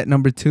set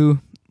number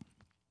 2.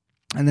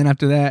 And then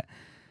after that,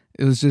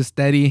 it was just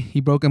steady.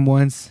 He broke him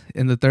once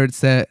in the third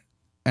set,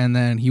 and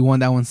then he won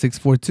that one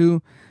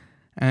 6-4-2.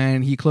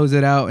 And he closed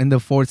it out in the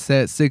fourth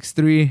set,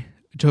 6-3.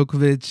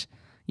 Djokovic,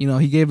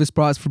 he gave his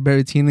props for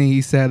Berrettini.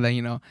 He said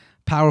that,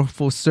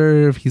 powerful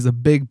serve. He's a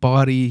big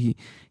body.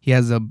 He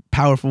has a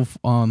powerful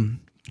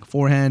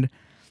forehand.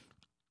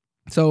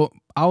 So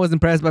I was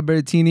impressed by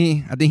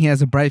Berrettini. I think he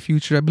has a bright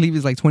future. I believe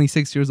he's like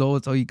 26 years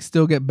old, so he can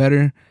still get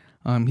better.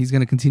 He's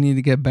gonna continue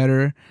to get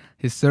better.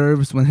 His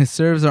serves, when his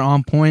serves are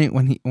on point,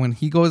 when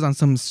he goes on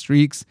some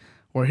streaks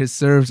where his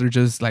serves are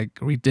just like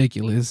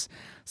ridiculous.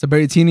 So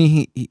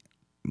Berrettini, he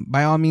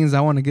by all means,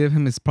 I want to give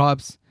him his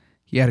props.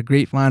 He had a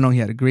great final. He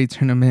had a great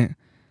tournament.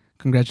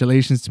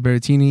 Congratulations to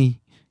Berrettini.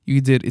 You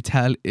did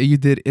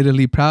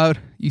Italy proud.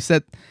 You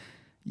said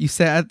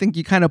I think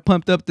you kind of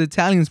pumped up the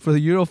Italians for the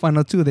Euro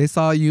final too. They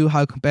saw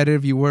how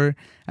competitive you were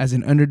as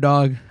an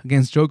underdog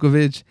against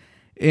Djokovic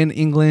in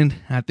England.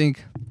 I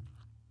think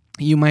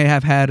you might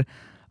have had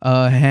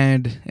a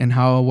hand in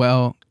how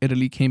well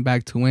Italy came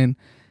back to win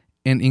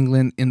in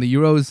England in the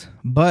Euros.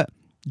 But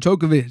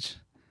Djokovic,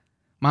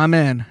 my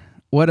man,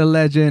 what a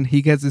legend.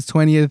 He gets his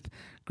 20th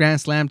Grand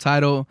Slam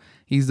title.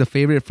 He's the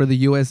favorite for the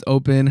US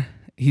Open.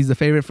 He's the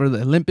favorite for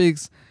the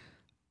Olympics.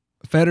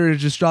 Federer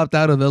just dropped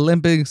out of the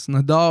Olympics.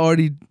 Nadal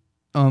already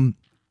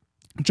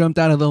jumped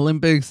out of the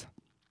Olympics.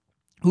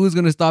 Who's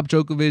going to stop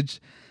Djokovic?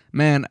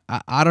 Man,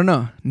 I don't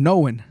know. No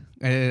one.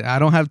 I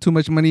don't have too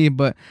much money,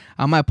 but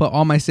I might put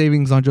all my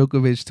savings on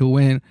Djokovic to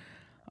win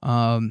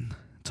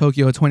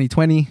Tokyo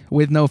 2020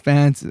 with no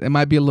fans. It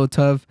might be a little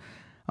tough,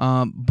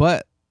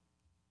 but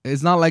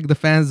it's not like the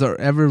fans are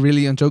ever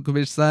really on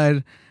Djokovic's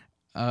side.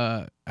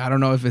 I don't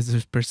know if it's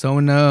his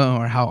persona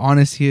or how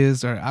honest he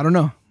is, or I don't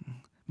know.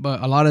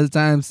 But a lot of the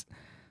times,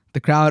 the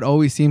crowd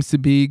always seems to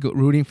be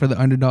rooting for the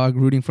underdog,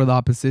 rooting for the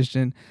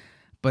opposition.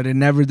 But it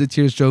never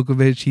deters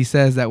Djokovic. He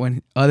says that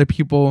when other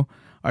people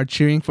are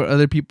cheering for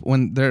other people,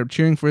 when they're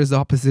cheering for his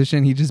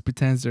opposition, he just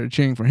pretends they're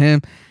cheering for him.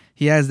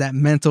 He has that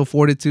mental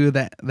fortitude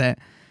that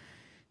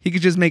he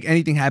could just make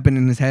anything happen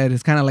in his head.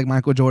 It's kind of like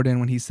Michael Jordan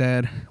when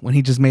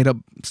he just made up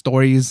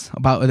stories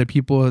about other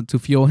people to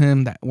fuel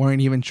him that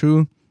weren't even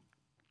true.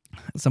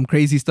 Some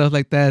crazy stuff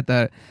like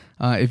that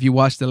if you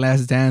watch The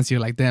Last Dance, you're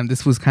like, damn,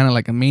 this was kind of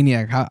like a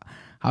maniac.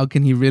 How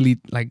can he really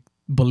like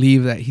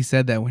believe that he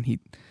said that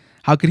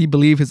how could he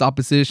believe his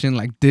opposition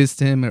like dissed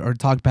him or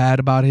talked bad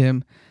about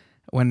him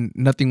when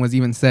nothing was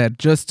even said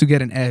just to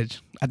get an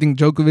edge? I think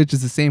Djokovic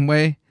is the same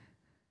way.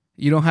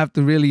 You don't have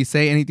to really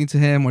say anything to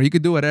him, or you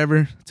could do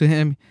whatever to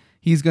him.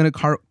 He's gonna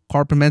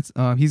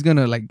he's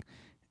gonna like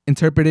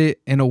interpret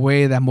it in a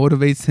way that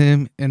motivates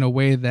him, in a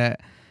way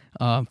that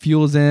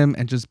fuels him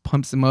and just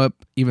pumps him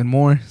up even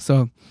more.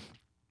 So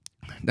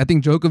I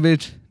think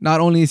Djokovic,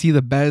 not only is he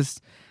the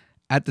best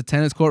at the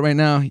tennis court right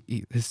now.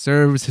 His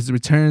serves, his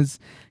returns,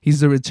 he's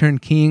the return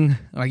king.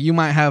 Like, you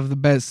might have the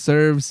best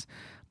serves,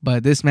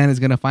 but this man is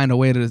going to find a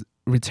way to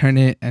return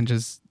it and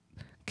just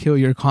kill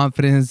your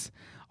confidence,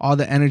 all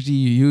the energy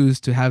you use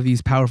to have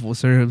these powerful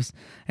serves.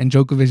 And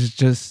Djokovic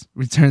just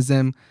returns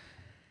them.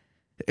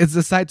 It's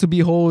a sight to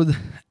behold.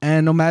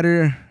 And no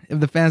matter if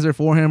the fans are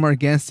for him or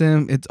against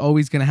him, it's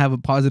always going to have a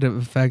positive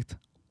effect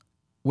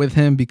with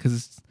him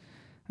because,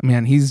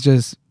 man, he's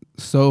just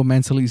so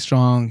mentally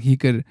strong. He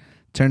could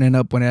turn it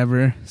up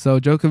whenever. So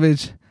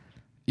Djokovic,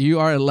 you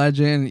are a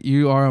legend.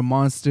 You are a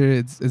monster.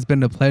 It's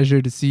been a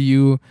pleasure to see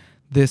you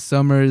this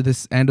summer,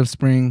 this end of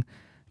spring,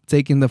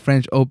 taking the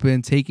French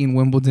Open, taking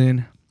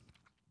Wimbledon.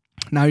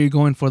 Now you're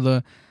going for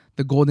the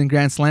Golden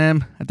Grand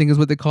Slam, I think is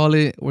what they call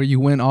it, where you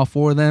win all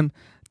four of them.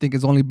 I think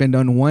it's only been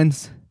done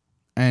once.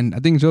 And I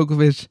think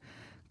Djokovic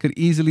could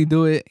easily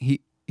do it. He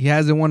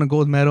hasn't won a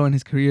gold medal in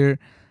his career.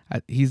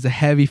 He's a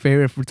heavy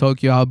favorite for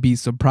Tokyo. I'll be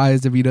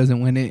surprised if he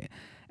doesn't win it.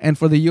 And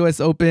for the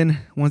U.S. Open,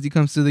 once he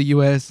comes to the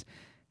U.S.,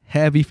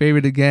 heavy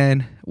favorite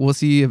again. We'll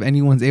see if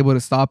anyone's able to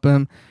stop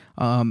him.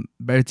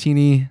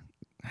 Berrettini,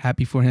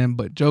 happy for him.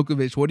 But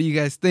Djokovic, what do you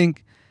guys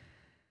think?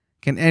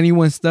 Can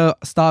anyone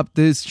stop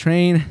this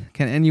train?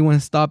 Can anyone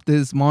stop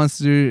this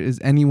monster? Is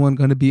anyone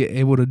going to be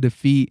able to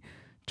defeat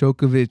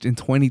Djokovic in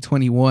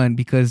 2021?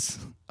 Because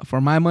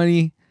for my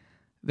money,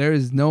 there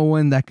is no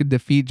one that could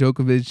defeat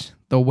Djokovic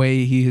the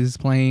way he is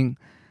playing,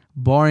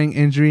 barring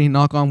injury.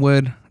 Knock on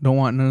wood. Don't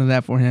want none of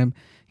that for him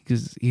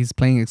because he's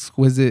playing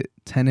exquisite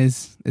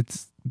tennis.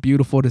 It's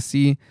beautiful to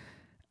see.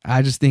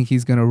 I just think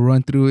he's going to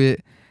run through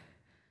it.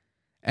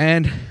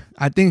 And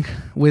I think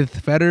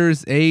with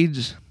Federer's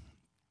age,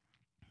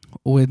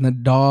 with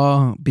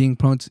Nadal being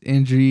prone to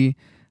injury,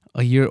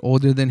 a year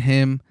older than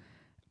him,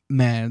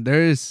 man,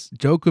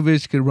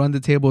 Djokovic could run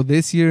the table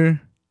this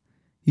year.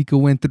 He could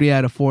win 3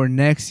 out of 4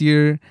 next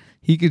year.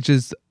 He could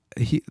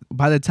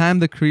by the time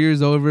the career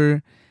is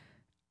over,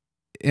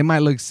 it might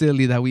look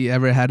silly that we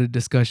ever had a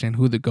discussion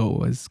who the GOAT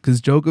was. Because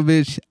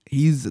Djokovic,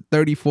 he's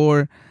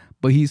 34,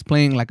 but he's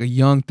playing like a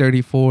young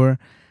 34,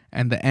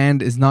 and the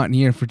end is not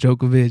near for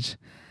Djokovic.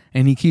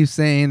 And he keeps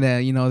saying that,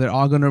 you know, they're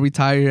all going to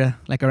retire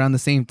like around the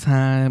same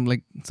time,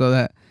 like so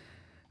that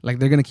like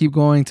they're going to keep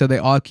going till they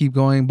all keep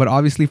going. But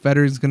obviously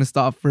Federer is going to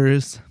stop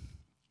first,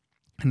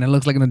 and it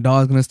looks like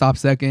Nadal is going to stop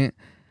second.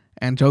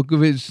 And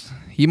Djokovic,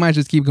 he might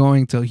just keep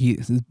going till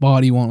his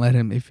body won't let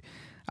him. If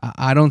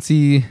I don't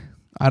see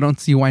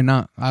why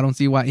not. I don't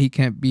see why he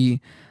can't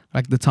be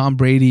like the Tom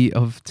Brady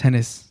of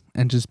tennis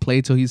and just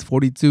play till he's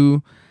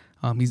 42.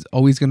 He's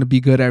always going to be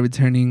good at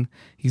returning.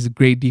 He's a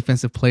great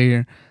defensive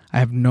player. I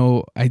have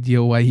no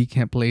idea why he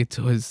can't play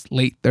till his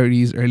late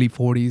 30s, early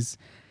 40s,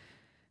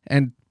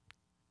 and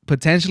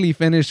potentially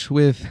finish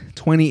with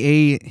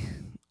 28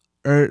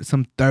 or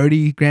some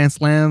 30 Grand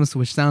Slams,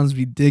 which sounds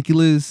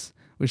ridiculous,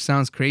 which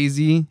sounds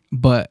crazy,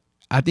 but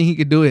I think he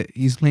could do it.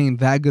 He's playing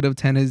that good of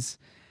tennis.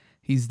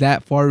 He's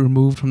that far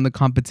removed from the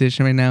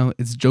competition right now.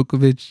 It's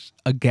Djokovic,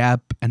 a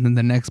gap, and then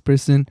the next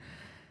person.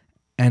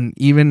 And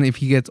even if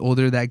he gets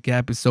older, that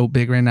gap is so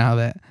big right now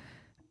that,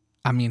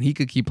 I mean, he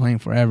could keep playing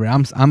forever.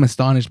 I'm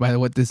astonished by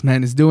what this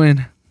man is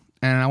doing,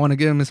 and I want to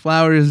give him his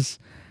flowers,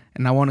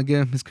 and I want to give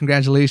him his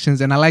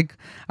congratulations. And I like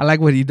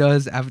what he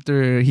does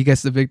after he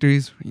gets the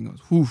victories. He goes,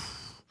 whoo,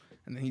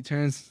 and then he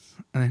turns,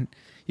 and then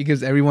he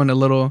gives everyone a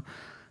little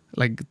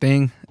like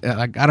thing.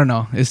 Like, I don't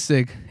know, it's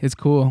sick. It's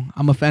cool.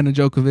 I'm a fan of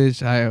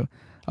Djokovic. I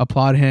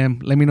applaud him.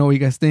 Let me know what you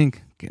guys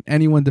think. Can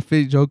anyone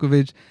defeat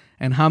Djokovic?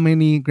 And how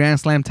many Grand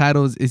Slam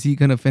titles is he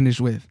gonna finish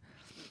with?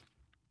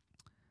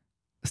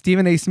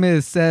 Stephen A.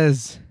 Smith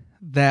says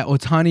that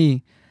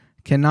Ohtani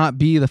cannot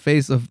be the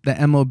face of the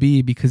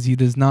MLB because he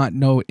does not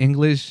know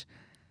English.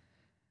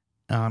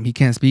 He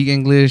can't speak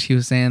English. He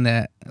was saying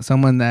that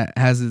someone that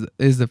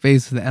is the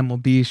face of the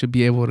MLB should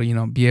be able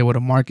to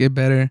market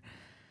better.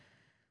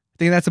 I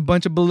think that's a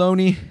bunch of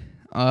baloney.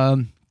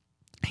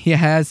 He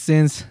has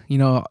since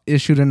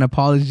issued an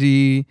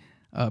apology.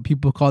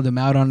 People called him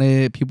out on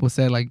it. People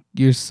said, like,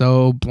 you're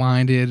so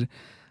blinded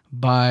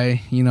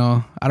by,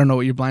 I don't know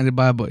what you're blinded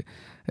by, but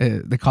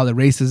they call it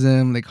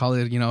racism. They call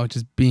it,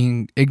 just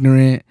being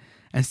ignorant.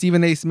 And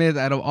Stephen A. Smith,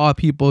 out of all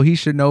people, he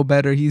should know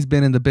better. He's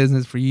been in the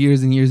business for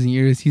years and years and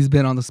years. He's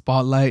been on the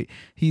spotlight.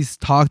 He's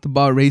talked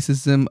about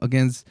racism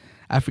against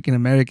African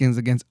Americans,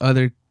 against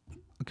other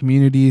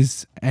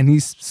communities, and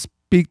he's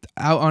speaked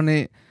out on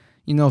it,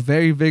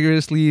 very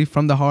vigorously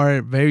from the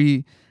heart,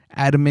 very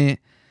adamant.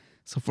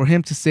 So for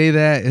him to say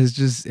that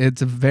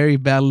it's a very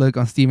bad look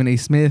on Stephen A.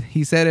 Smith.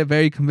 He said it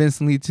very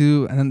convincingly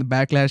too, and then the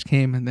backlash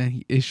came, and then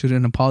he issued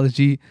an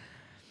apology.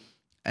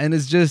 And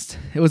it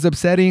was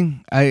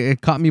upsetting.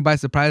 It caught me by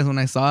surprise when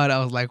I saw it. I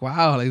was like,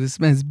 wow, like, this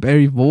man's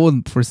very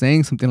bold for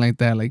saying something like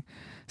that. Like,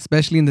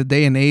 especially in the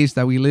day and age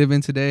that we live in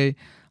today,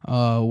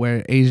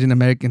 where Asian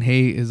American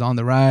hate is on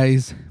the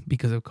rise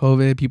because of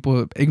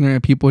COVID.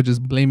 Ignorant people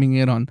just blaming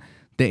it on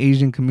the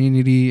Asian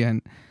community,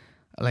 and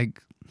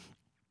like,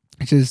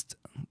 just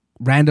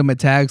random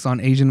attacks on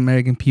Asian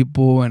American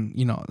people, and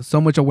so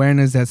much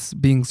awareness that's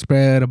being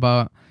spread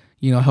about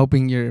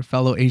helping your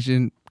fellow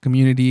Asian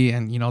community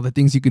and, the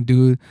things you can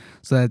do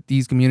so that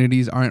these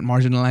communities aren't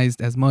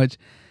marginalized as much.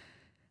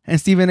 And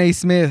Stephen A.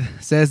 Smith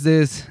says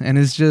this, and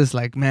it's just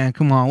like, man,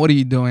 come on, what are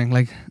you doing?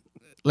 Like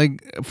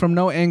from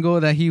no angle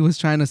that he was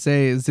trying to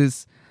say is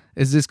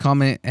this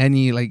comment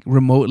any like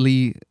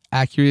remotely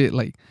accurate.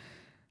 Like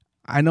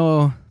I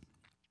know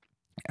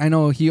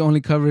he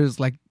only covers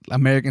like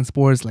American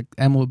sports like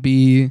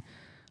MLB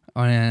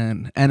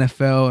and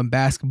NFL and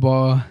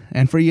basketball,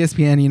 and for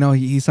ESPN,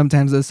 he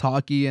sometimes does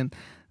hockey, and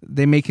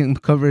they make him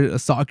cover a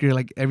soccer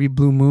like every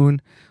blue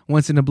moon,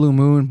 once in a blue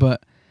moon.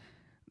 But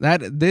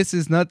this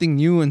is nothing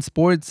new in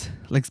sports,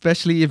 like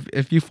especially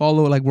if you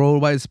follow like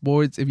worldwide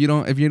sports. If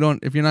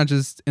you're not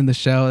just in the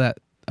shell that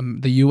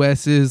the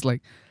U.S. is,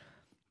 like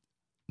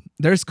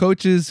there's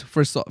coaches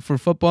for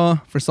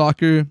football, for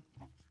soccer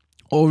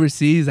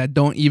overseas that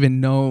don't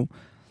even know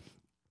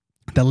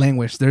the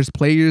language. There's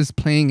players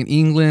playing in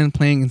England,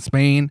 playing in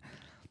Spain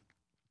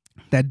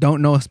that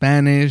don't know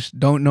Spanish,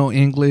 don't know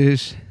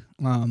English,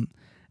 and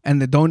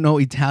they don't know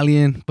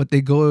Italian, but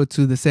they go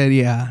to the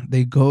Serie A,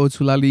 they go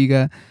to La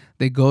Liga,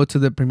 they go to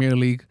the Premier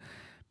League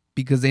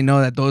because they know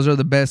that those are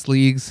the best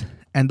leagues,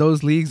 and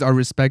those leagues are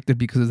respected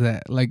because of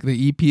that. Like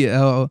the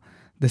EPL,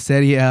 the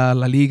Serie A,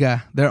 La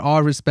Liga, they're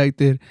all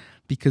respected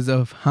because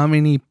of how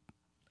many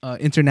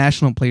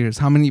international players,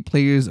 how many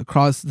players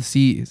across the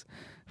seas,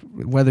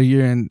 whether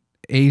you're in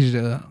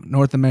Asia,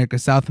 North America,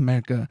 South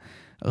America,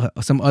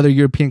 some other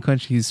European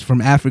countries,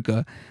 from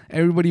Africa.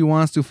 Everybody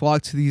wants to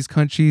flock to these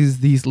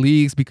countries, these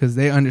leagues, because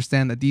they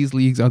understand that these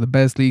leagues are the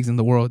best leagues in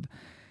the world.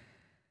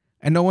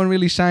 And no one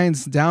really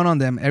shines down on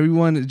them.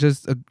 Everyone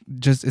just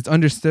it's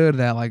understood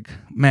that, like,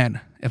 man,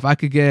 if I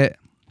could get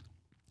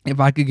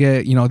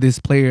this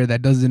player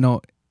that doesn't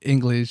know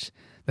English,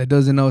 that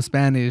doesn't know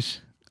Spanish,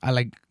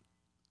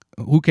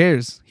 who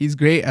cares? He's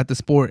great at the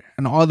sport,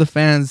 and all the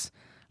fans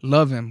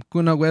love him.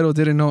 Kun Agüero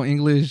didn't know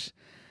English,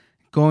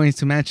 going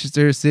to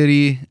Manchester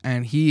City,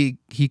 and he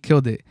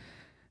killed it.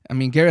 I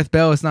mean, Gareth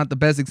Bale is not the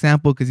best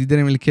example because he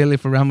didn't really kill it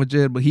for Real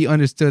Madrid, but he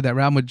understood that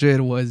Real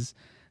Madrid was,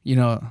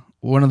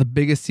 one of the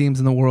biggest teams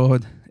in the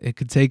world. It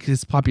could take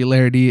his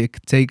popularity, it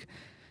could take,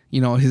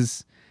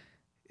 his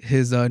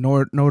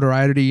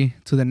notoriety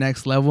to the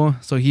next level.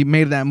 So he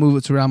made that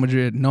move to Real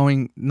Madrid,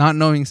 not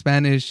knowing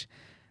Spanish.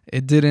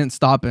 It didn't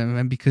stop him,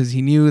 and because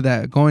he knew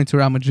that going to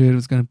Real Madrid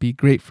was going to be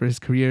great for his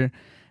career.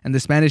 And the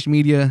Spanish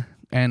media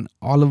and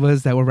all of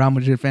us that were Real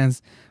Madrid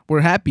fans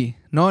were happy.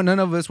 None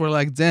of us were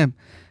like, damn,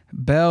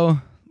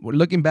 Bell.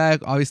 Looking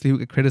back, obviously we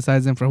could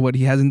criticize him for what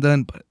he hasn't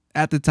done, but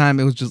at the time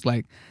it was just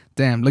like,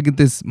 damn, look at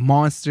this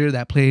monster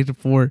that played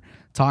for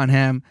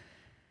Tottenham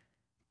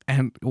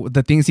and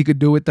the things he could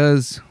do with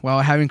us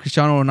while having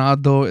Cristiano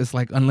Ronaldo is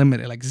like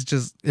unlimited. Like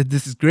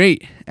this is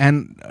great.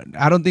 And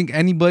I don't think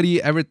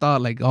anybody ever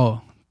thought like,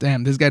 oh,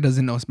 damn, this guy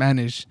doesn't know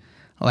Spanish.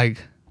 Why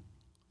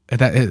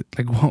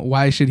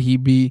should he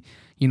be,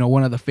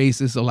 one of the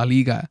faces of La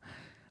Liga?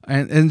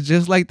 And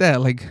just like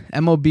that, like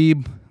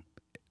MLB,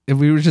 if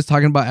we were just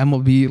talking about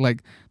MLB,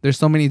 like there's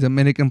so many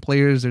Dominican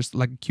players, there's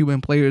like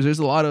Cuban players, there's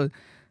a lot of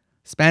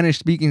Spanish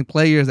speaking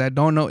players that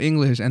don't know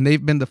English, and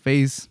they've been the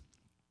face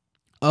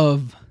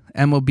of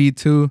MLB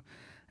too.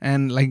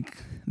 And like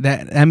the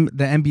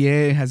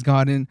NBA has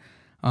gotten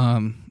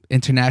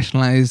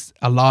internationalized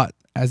a lot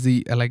as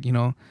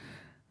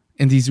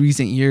in these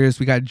recent years.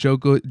 We got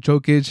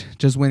Djokovic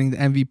just winning the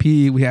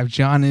MVP. We have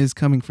Giannis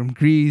coming from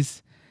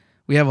Greece.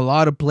 We have a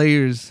lot of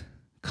players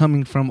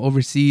coming from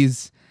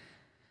overseas.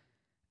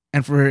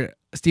 And for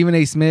Stephen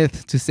A.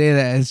 Smith to say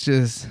that, it's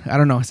just, I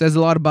don't know, it says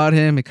a lot about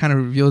him. It kind of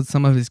revealed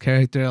some of his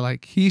character.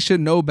 Like, he should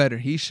know better.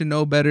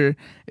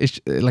 It's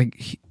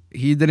like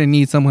he didn't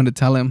need someone to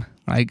tell him.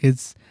 Like,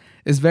 it's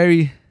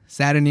very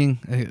saddening.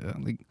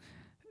 Like,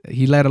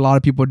 he let a lot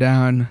of people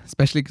down,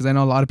 especially because I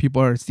know a lot of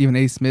people are Stephen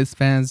A. Smith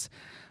fans,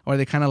 or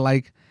they kind of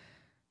like,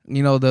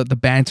 the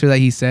banter that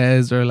he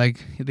says, or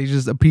like they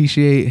just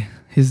appreciate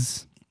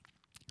his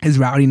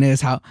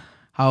rowdiness,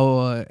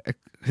 how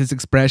his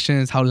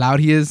expressions, how loud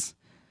he is.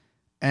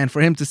 And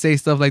for him to say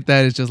stuff like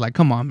that is just like,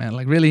 come on, man.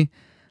 Like, really?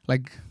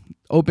 Like,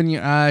 open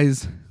your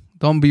eyes.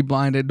 Don't be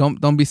blinded.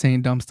 Don't be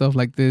saying dumb stuff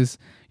like this.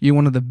 You're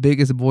one of the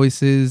biggest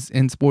voices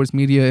in sports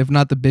media, if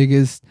not the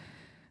biggest.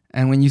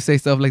 And when you say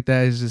stuff like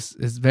that,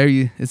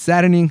 it's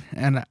saddening.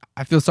 And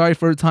I feel sorry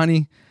for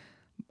Ohtani.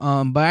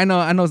 But I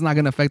know it's not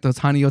gonna affect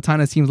Ohtani.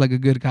 Ohtani seems like a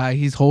good guy.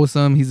 He's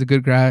wholesome. He's a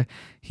good guy.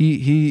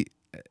 He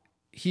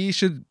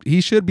should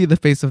be the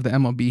face of the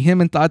MLB.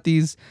 Him and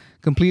Tatis,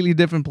 completely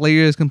different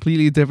players,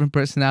 completely different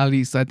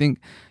personalities. So I think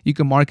you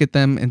can market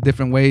them in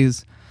different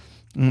ways.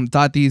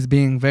 Tatis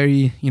being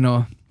very,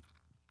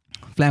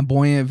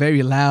 flamboyant,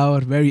 very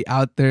loud, very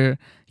out there.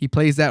 He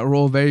plays that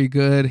role very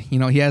good. He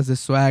has the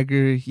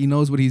swagger. He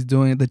knows what he's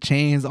doing. The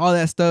chains, all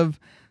that stuff.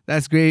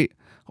 That's great.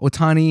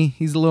 Ohtani,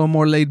 he's a little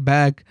more laid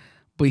back,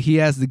 but he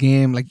has the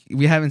game. Like,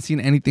 we haven't seen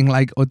anything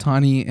like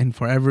Ohtani in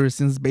forever,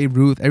 since Babe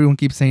Ruth. Everyone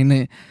keeps saying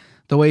it.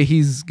 The way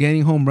he's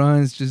getting home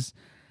runs, just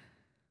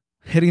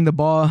hitting the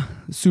ball,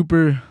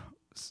 super,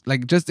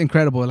 like, just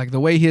incredible. Like,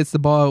 the way he hits the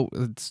ball,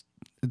 it's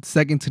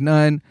second to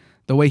none.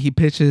 The way he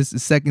pitches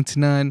is second to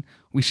none.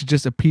 We should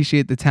just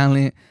appreciate the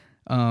talent.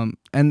 And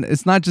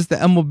it's not just the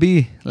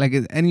MLB. Like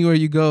anywhere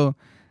you go,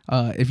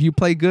 if you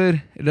play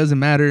good, it doesn't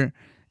matter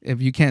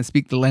if you can't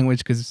speak the language,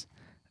 because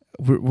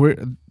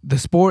the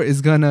sport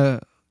is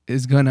gonna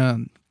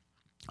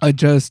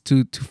adjust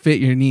to fit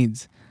your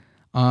needs.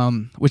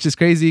 Which is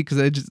crazy because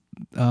I just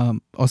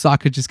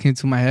Osaka just came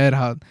to my head,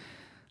 how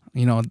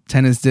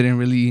tennis didn't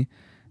really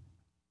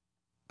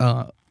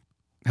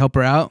help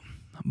her out,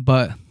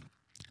 but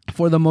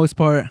for the most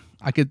part,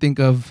 I could think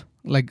of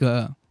like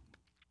Bielsa,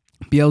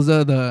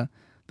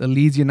 the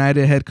Leeds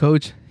United head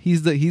coach.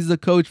 He's the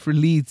coach for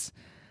Leeds,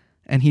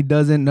 and he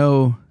doesn't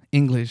know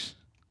English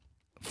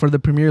for the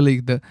Premier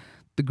League, the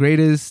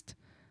greatest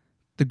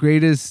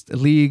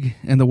league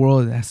in the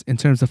world in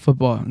terms of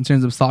football, in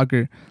terms of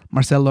soccer.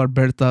 Marcelo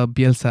Alberto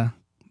Bielsa,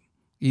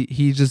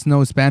 he just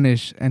knows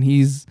Spanish, and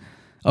he's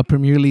a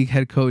Premier League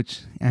head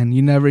coach, and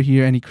you never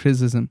hear any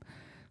criticism.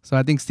 So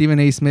I think Stephen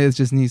A. Smith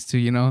just needs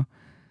to,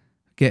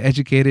 get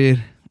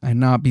educated and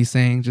not be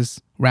saying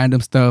just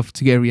random stuff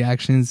to get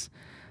reactions.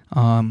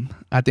 I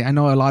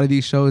know a lot of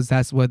these shows,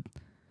 that's what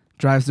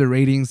drives their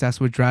ratings. That's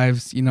what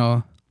drives,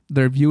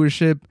 their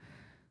viewership.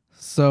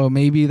 So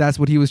maybe that's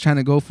what he was trying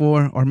to go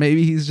for, or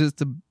maybe he's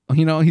just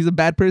he's a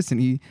bad person.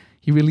 He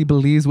really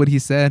believes what he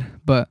said,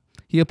 but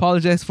he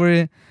apologized for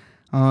it.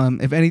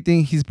 If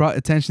anything, he's brought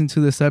attention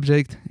to the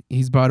subject.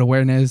 He's brought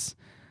awareness,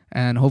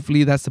 and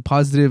hopefully that's the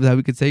positive that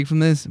we could take from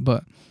this.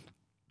 But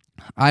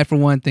I, for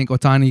one, think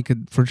Ohtani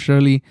could for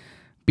surely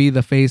be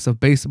the face of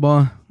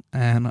baseball,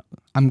 and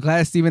I'm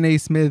glad Stephen A.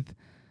 Smith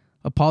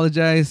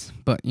apologized,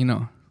 but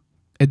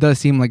it does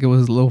seem like it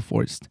was a little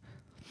forced.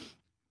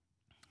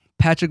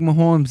 Patrick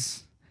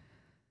Mahomes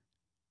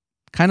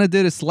kind of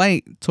did a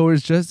slight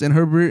towards Justin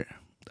Herbert.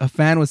 A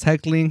fan was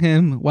heckling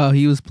him while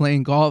he was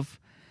playing golf,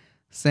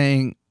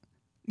 saying,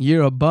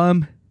 "You're a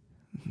bum,"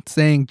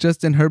 saying,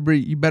 "Justin Herbert,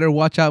 you better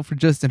watch out for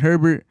Justin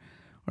Herbert,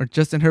 or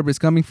Justin Herbert's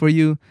coming for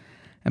you."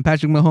 And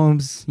Patrick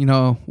Mahomes,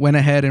 went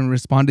ahead and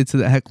responded to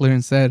the heckler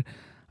and said,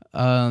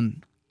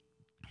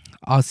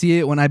 "I'll see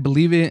it when I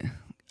believe it."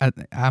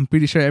 I'm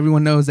pretty sure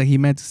everyone knows that he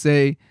meant to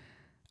say,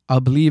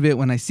 "I'll believe it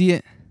when I see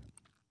it."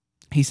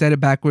 He said it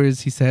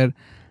backwards. He said,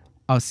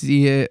 "I'll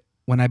see it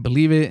when I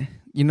believe it."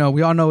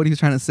 We all know what he's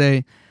trying to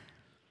say.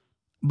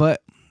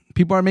 But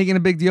people are making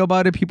a big deal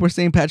about it. People are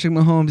saying Patrick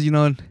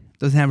Mahomes,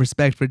 doesn't have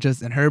respect for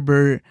Justin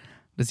Herbert.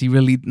 Does he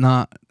really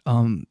not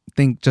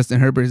think Justin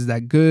Herbert is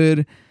that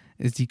good?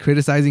 Is he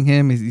criticizing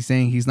him? Is he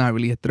saying he's not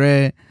really a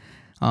threat?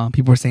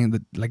 People are saying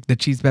that the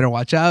Chiefs better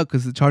watch out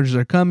because the Chargers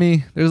are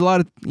coming. There's a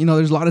lot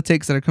of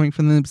takes that are coming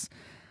from this.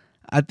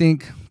 I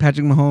think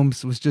Patrick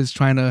Mahomes was just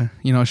trying to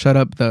shut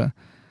up the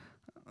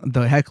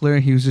heckler.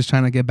 He was just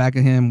trying to get back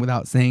at him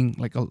without saying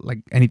like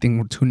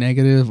anything too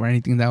negative or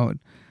anything that would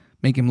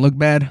make him look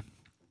bad.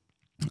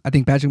 I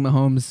think Patrick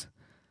Mahomes,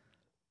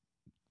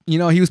 he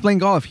was playing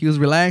golf. He was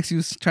relaxed. He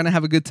was trying to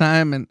have a good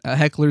time, and a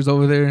heckler's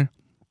over there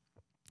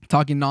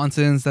talking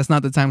nonsense. That's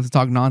not the time to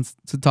talk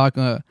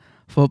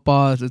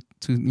football,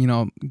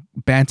 to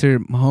banter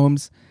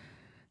Mahomes.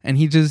 And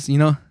he just,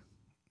 the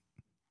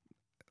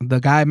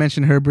guy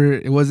mentioned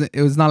Herbert. It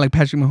was not like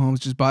Patrick Mahomes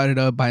just brought it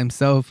up by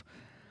himself.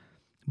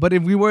 But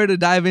if we were to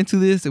dive into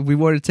this, if we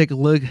were to take a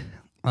look,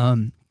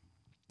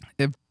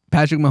 if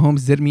Patrick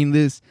Mahomes did mean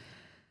this,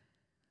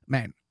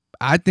 man,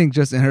 I think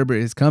Justin Herbert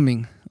is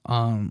coming.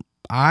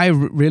 I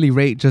really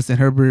rate Justin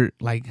Herbert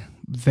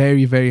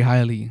very, very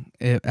highly.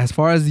 As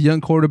far as the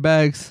young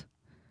quarterbacks,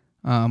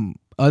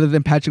 other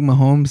than Patrick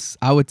Mahomes,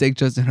 I would take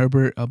Justin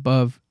Herbert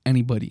above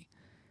anybody.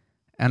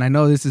 And I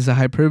know this is a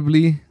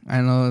hyperbole.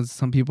 I know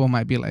some people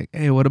might be like,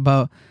 "Hey, what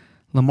about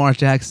Lamar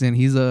Jackson?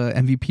 He's a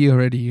MVP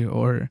already."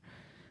 Or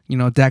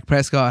Dak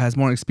Prescott has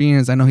more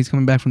experience. I know he's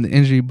coming back from the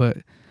injury, but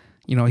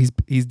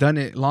he's done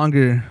it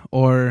longer.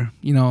 Or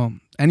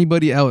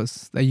anybody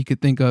else that you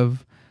could think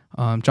of,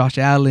 Josh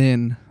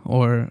Allen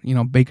or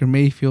Baker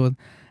Mayfield,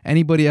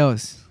 anybody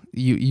else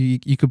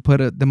you could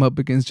put them up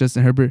against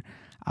Justin Herbert.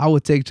 I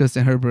would take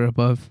Justin Herbert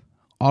above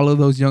all of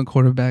those young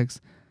quarterbacks,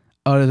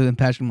 other than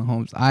Patrick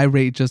Mahomes. I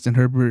rate Justin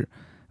Herbert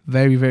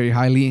very, very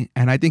highly,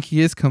 and I think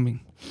he is coming.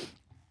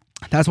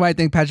 That's why I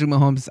think Patrick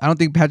Mahomes. I don't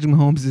think Patrick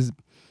Mahomes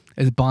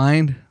is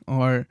blind,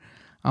 or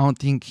I don't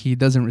think he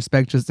doesn't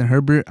respect Justin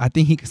Herbert. I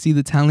think he can see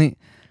the talent.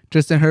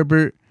 Justin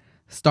Herbert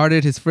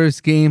started his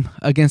first game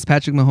against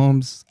Patrick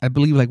Mahomes, I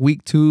believe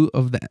week 2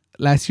 of the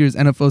last year's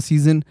NFL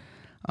season.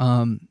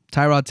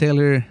 Tyrod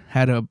Taylor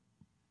had a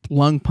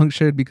lung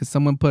punctured because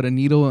someone put a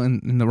needle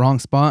in the wrong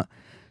spot.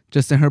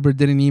 Justin Herbert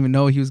didn't even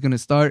know he was going to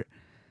start,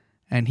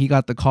 and he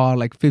got the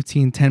call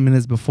 10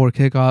 minutes before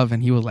kickoff,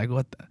 and he was like,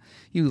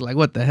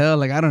 what the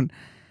hell? I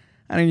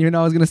didn't even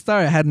know I was going to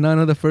start. I had none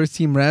of the first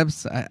team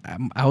reps.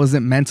 I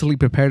wasn't mentally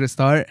prepared to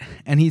start.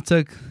 And he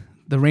took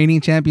the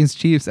reigning champions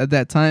Chiefs at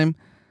that time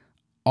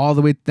all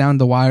the way down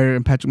the wire.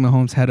 And Patrick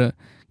Mahomes had to,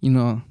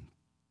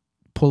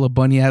 pull a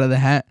bunny out of the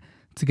hat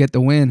to get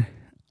the win.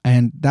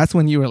 And that's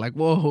when you were like,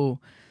 whoa,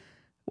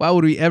 why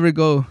would we ever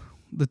go?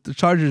 The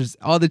Chargers,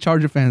 all the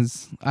Charger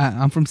fans,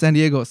 I'm from San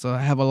Diego, so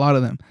I have a lot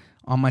of them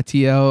on my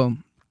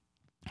TL,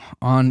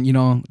 on,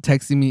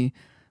 texting me.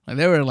 Like,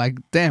 they were like,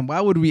 damn, why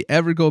would we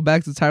ever go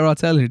back to Tyrod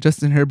Taylor?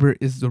 Justin Herbert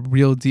is the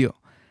real deal.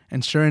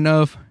 And sure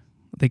enough,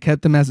 they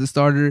kept him as a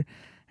starter,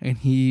 and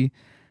he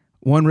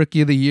won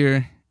Rookie of the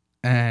Year,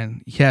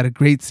 and he had a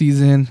great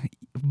season,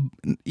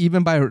 not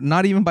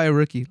even by a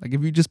rookie. Like,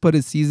 if you just put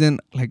his season,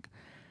 like,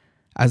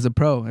 as a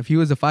pro, if he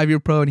was a 5-year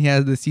pro and he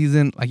had the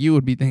season, like, you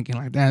would be thinking,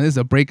 like, damn, this is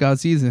a breakout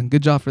season.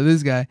 Good job for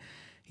this guy.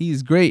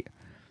 He's great.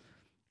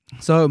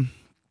 So,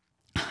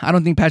 I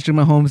don't think Patrick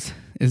Mahomes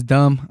is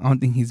dumb. I don't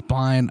think he's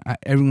blind.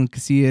 Everyone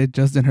can see it.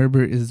 Justin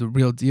Herbert is the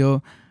real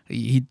deal.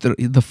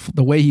 The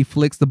way he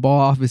flicks the ball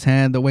off his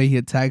hand, the way he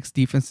attacks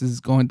defenses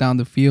going down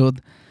the field,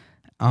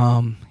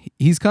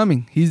 he's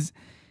coming. He's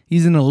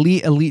an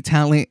elite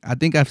talent. I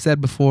think I've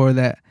said before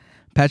that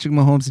Patrick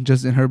Mahomes and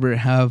Justin Herbert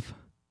have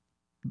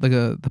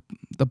the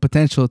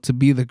potential to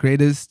be the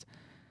greatest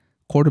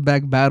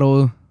quarterback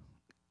battle,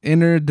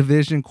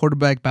 inter-division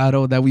quarterback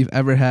battle that we've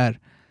ever had.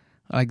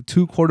 Like,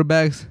 two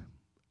quarterbacks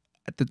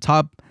at the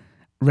top,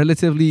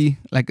 relatively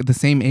like at the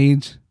same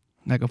age,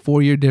 like a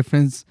 4-year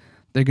difference.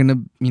 They're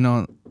gonna,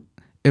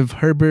 if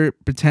Herbert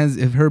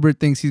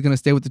thinks he's gonna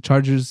stay with the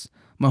Chargers,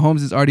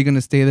 Mahomes is already gonna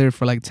stay there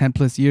for like 10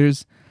 plus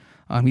years.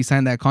 He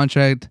signed that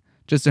contract.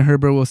 Justin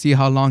Herbert, will see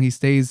how long he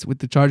stays with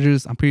the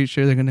Chargers. I'm pretty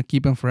sure they're gonna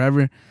keep him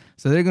forever.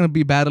 So they're gonna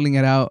be battling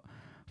it out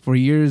for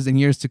years and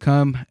years to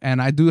come.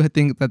 And I do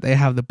think that they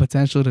have the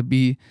potential to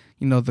be,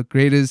 the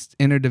greatest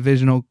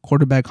interdivisional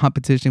quarterback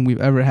competition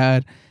we've ever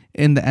had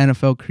in the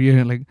NFL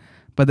career. Like,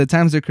 by the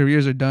times their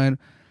careers are done,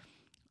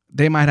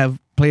 they might have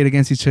played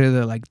against each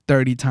other like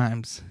 30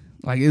 times.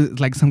 Like, it's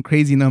like some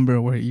crazy number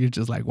where you're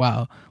just like,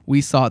 wow,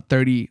 we saw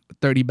 30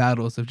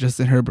 battles of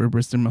Justin Herbert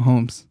versus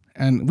Mahomes.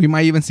 And we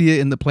might even see it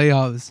in the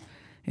playoffs,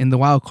 in the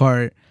wild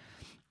card,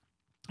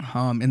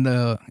 in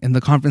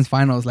the conference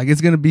finals. Like,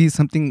 it's gonna be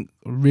something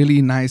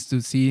really nice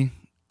to see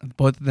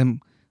both of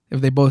them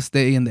if they both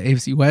stay in the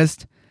AFC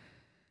West.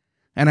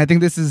 And I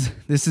think this is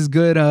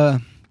good.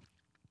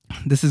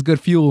 This is good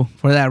fuel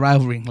for that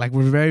rivalry. Like,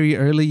 we're very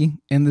early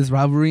in this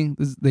rivalry.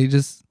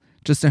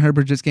 Justin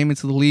Herbert just came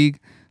into the league.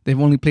 They've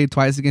only played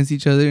twice against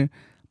each other,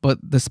 but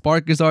the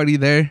spark is already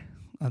there.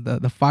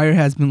 The fire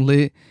has been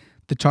lit.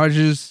 The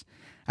Chargers,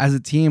 as a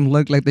team,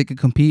 look like they could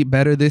compete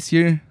better this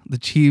year. The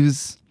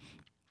Chiefs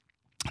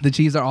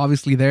are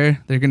obviously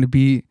there. They're going to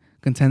be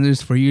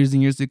contenders for years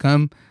and years to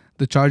come.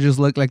 The Chargers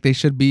look like they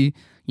should be,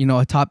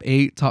 a top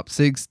 8, top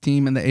 6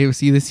 team in the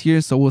AFC this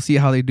year. So we'll see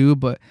how they do,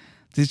 but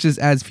this just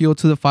adds fuel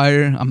to the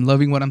fire. I'm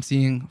loving what I'm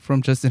seeing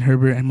from Justin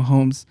Herbert and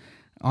Mahomes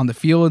on the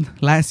field.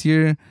 Last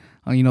year,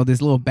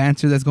 this little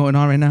banter that's going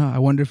on right now. I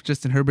wonder if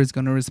Justin Herbert's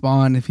going to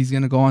respond, if he's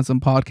going to go on some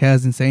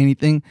podcast and say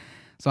anything.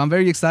 So I'm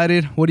very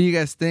excited. What do you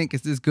guys think?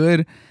 Is this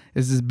good?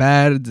 Is this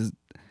bad?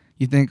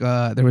 You think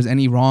there was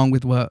any wrong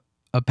with what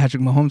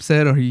Patrick Mahomes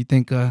said, or you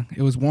think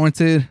it was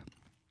warranted?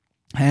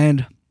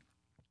 And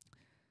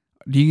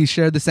do you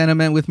share the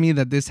sentiment with me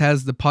that this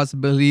has the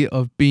possibility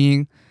of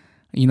being,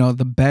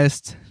 the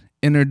best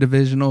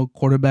interdivisional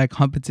quarterback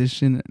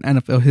competition in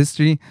NFL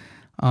history?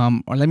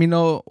 Or let me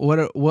know what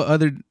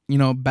other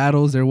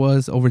battles there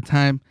was over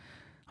time.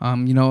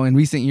 In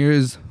recent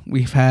years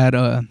we've had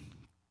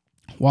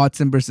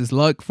Watson versus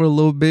Luck for a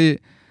little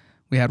bit.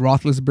 We had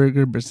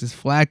Roethlisberger versus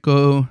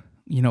Flacco.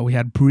 We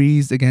had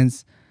Breeze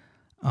against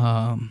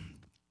Matt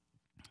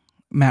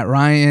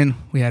Ryan.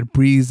 We had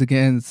Breeze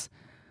against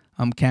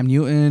Cam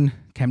Newton.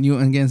 Cam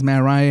Newton against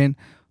Matt Ryan.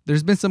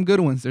 There's been some good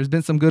ones.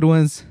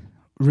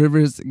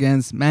 Rivers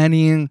against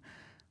Manning.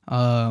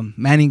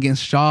 Manning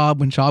against Schaub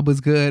when Schaub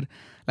was good.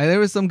 Like,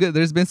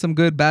 there's been some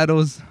good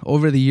battles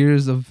over the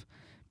years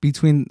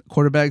between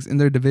quarterbacks in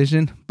their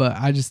division. But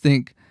I just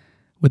think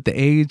with the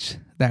age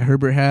that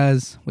Herbert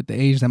has, with the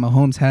age that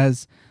Mahomes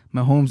has,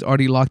 Mahomes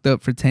already locked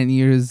up for 10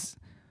 years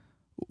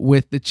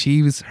with the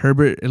Chiefs.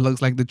 Herbert, it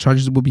looks like the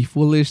Chargers will be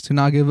foolish to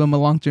not give him a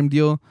long-term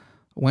deal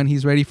when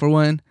he's ready for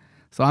one.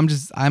 So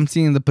I'm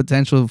seeing the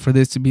potential for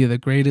this to be the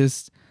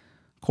greatest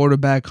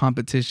quarterback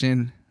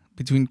competition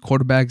between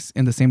quarterbacks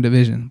in the same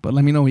division. But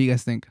let me know what you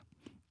guys think.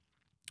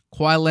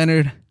 Kawhi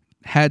Leonard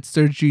had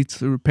surgery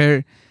to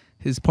repair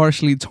his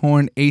partially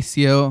torn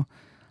ACL.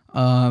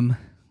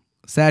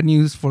 Sad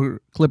news for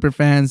Clipper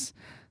fans.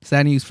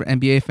 Sad news for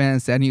NBA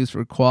fans. Sad news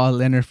for Kawhi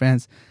Leonard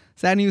fans.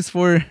 Sad news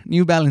for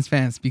New Balance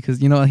fans, because,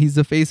 he's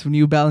the face of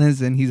New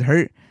Balance and he's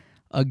hurt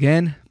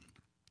again.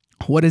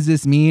 What does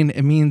this mean?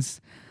 It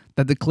means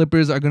that the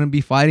Clippers are going to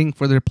be fighting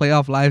for their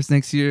playoff lives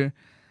next year.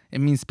 It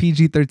means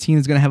PG-13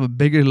 is going to have a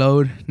bigger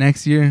load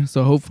next year.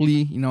 So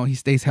hopefully, he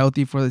stays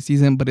healthy for the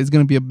season, but it's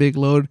going to be a big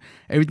load.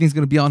 Everything's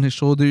going to be on his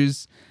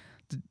shoulders.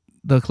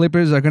 The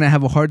Clippers are going to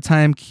have a hard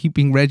time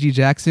keeping Reggie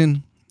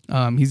Jackson.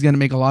 He's going to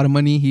make a lot of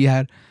money. He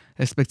had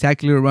a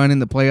spectacular run in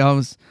the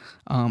playoffs.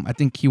 I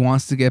think he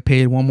wants to get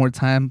paid one more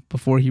time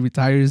before he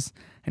retires.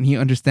 And he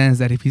understands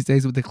that if he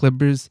stays with the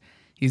Clippers,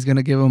 he's going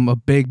to give him a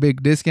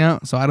big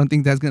discount. So I don't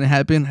think that's going to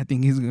happen. I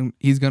think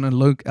he's going to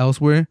look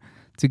elsewhere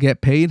to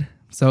get paid.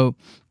 So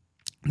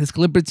this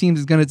Clipper team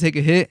is going to take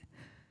a hit.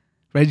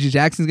 Reggie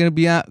Jackson's going to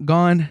be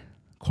gone.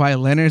 Kawhi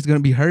Leonard is going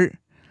to be hurt.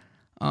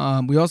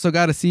 We also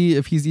got to see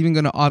if he's even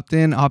going to opt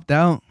in, opt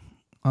out.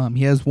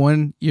 He has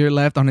 1 year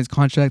left on his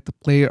contract, the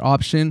player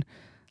option,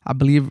 I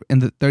believe in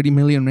the 30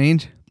 million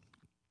range.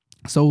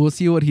 So we'll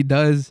see what he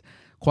does.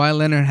 Kawhi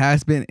Leonard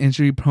has been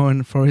injury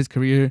prone for his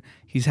career.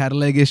 He's had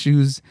leg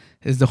issues.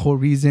 Is the whole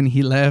reason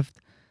he left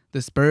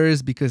the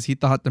Spurs, because he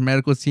thought the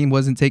medical team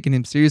wasn't taking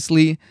him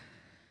seriously.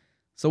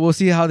 So we'll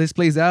see how this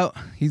plays out.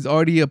 He's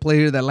already a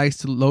player that likes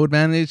to load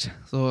manage.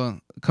 So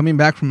coming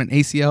back from an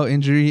ACL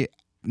injury,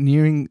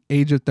 nearing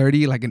age of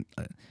 30,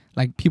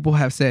 like people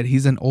have said,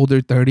 he's an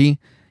older 30.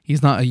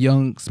 He's not a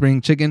young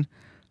spring chicken.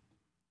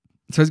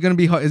 So it's gonna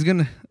be hard.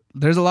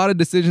 There's a lot of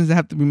decisions that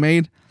have to be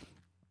made.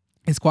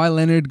 Is Kawhi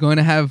Leonard going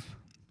to have?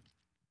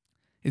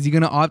 Is he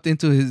gonna opt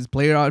into his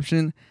player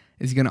option?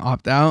 Is he gonna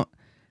opt out?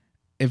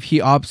 If he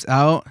opts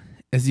out,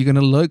 is he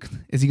gonna look?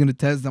 Is he gonna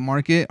test the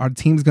market? Are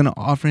teams gonna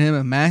offer him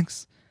a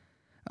max?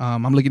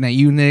 I'm looking at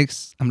you,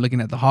 Knicks. I'm looking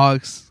at the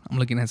Hawks. I'm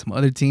looking at some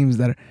other teams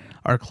that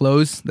are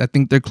close, that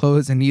think they're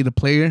close and need a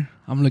player.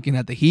 I'm looking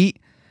at the Heat.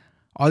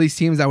 All these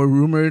teams that were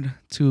rumored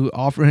to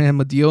offer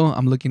him a deal.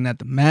 I'm looking at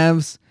the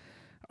Mavs.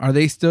 Are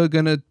they still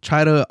going to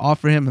try to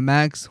offer him a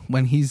max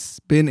when he's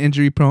been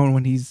injury prone,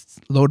 when he's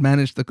load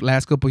managed the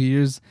last couple of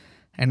years,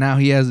 and now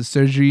he has a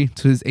surgery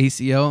to his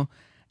ACL,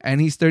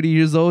 and he's 30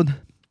 years old?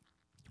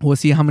 We'll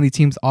see how many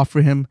teams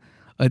offer him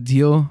a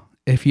deal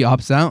if he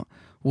opts out.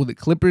 Will the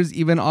Clippers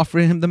even offer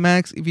him the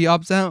max if he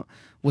opts out?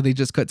 Will they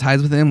just cut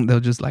ties with him? They'll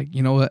just like,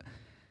 you know what?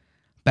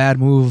 Bad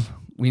move.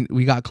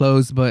 We got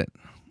close, but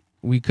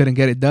we couldn't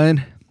get it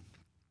done.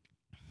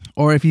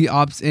 Or if he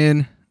opts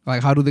in,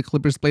 like, how do the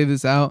Clippers play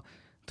this out?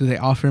 Do they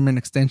offer him an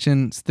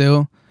extension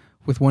still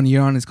with 1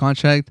 year on his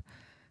contract?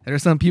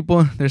 There's some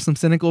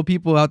cynical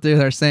people out there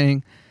that are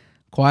saying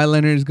Kawhi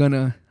Leonard is going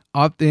to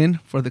opt in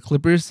for the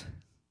Clippers,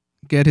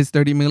 get his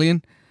 $30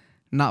 million,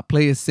 not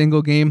play a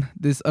single game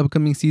this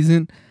upcoming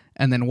season,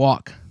 and then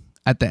walk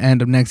at the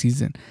end of next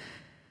season.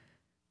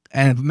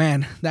 And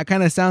man, that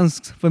kind of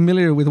sounds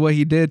familiar with what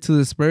he did to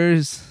the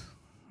Spurs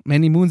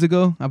many moons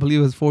ago. I believe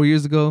it was 4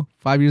 years ago,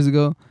 5 years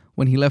ago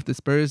when he left the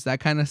Spurs. That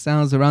kind of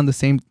sounds around the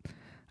same.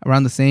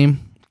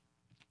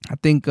 I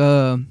think,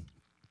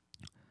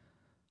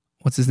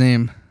 what's his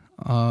name?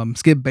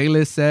 Skip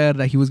Bayless said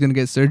that he was going to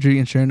get surgery,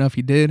 and sure enough,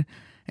 he did.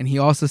 And he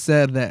also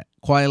said that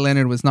Kawhi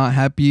Leonard was not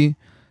happy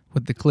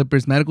with the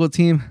Clippers medical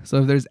team.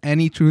 So if there's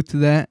any truth to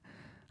that,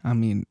 I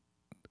mean,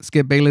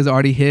 Skip Bayless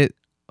already hit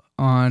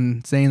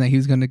on saying that he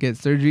was going to get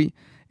surgery.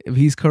 If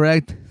he's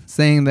correct,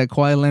 saying that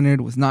Kawhi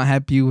Leonard was not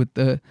happy with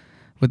the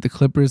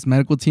Clippers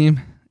medical team,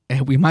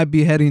 and we might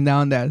be heading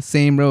down that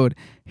same road.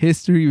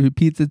 History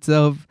repeats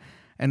itself.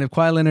 And if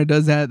Kawhi Leonard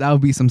does that, that would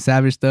be some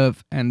savage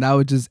stuff. And that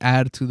would just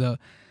add to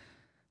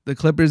the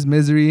Clippers'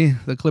 misery,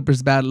 the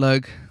Clippers' bad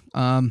luck.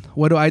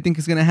 What do I think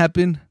is going to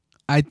happen?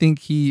 I think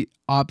he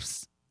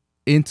opts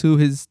into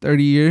his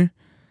 30-year,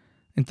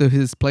 into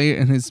his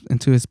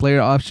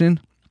player option.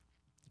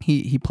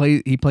 He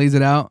plays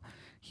it out.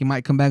 He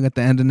might come back at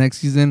the end of next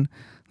season.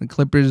 The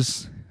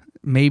Clippers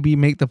maybe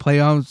make the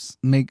playoffs,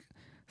 make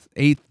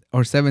 8th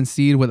or 7th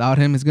seed without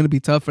him. It's going to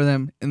be tough for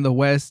them in the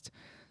West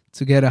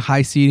to get a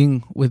high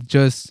seeding with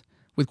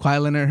Kawhi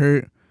Leonard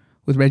hurt,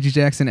 with Reggie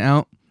Jackson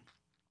out.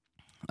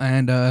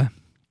 And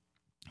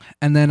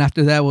then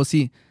after that, we'll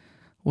see.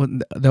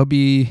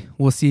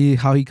 We'll see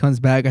how he comes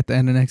back at the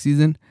end of next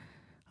season.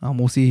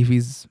 We'll see if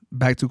he's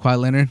back to Kawhi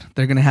Leonard.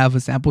 They're going to have a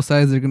sample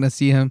size. They're going to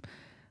see him,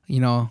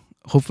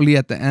 hopefully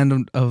at the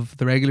end of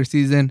the regular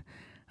season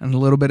and a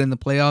little bit in the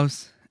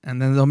playoffs.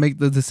 And then they'll make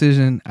the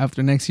decision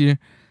after next year.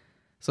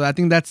 So I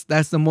think that's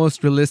the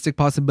most realistic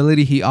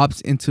possibility. He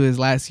opts into his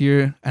last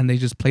year and they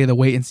just play the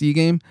wait and see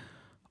game.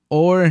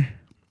 Or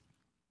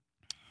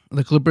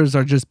the Clippers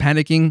are just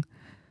panicking.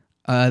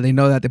 They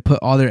know that they put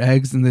all their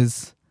eggs in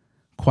this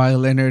Kawhi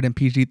Leonard and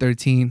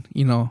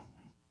PG-13,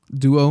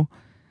 duo.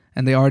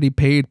 And they already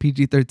paid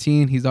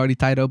PG-13. He's already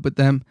tied up with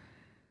them.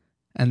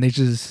 And they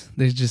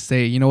just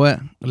say, you know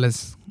what?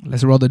 Let's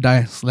roll the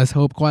dice. Let's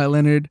hope Kawhi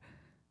Leonard,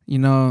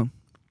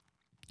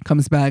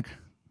 comes back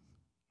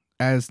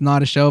as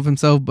not a shell of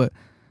himself, but,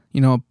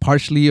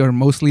 partially or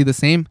mostly the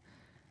same.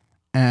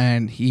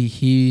 And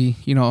he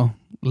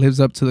lives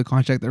up to the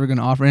contract that we're going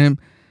to offer him.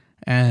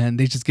 And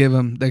they just give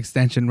him the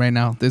extension right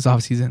now, this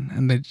offseason.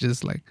 And they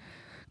just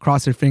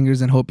cross their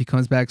fingers and hope he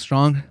comes back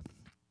strong.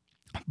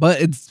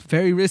 But it's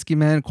very risky,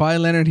 man. Kawhi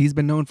Leonard, he's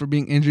been known for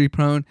being injury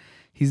prone.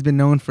 He's been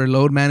known for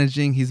load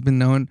managing. He's been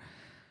known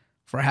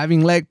for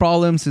having leg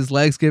problems. His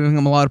legs giving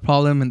him a lot of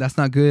problem, and that's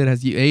not good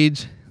as you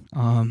age.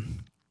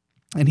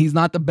 And he's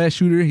not the best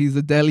shooter. He's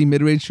a deadly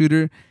mid-range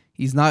shooter.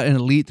 He's not an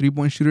elite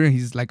three-point shooter.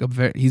 He's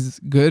he's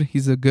good.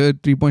 He's a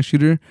good three-point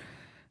shooter,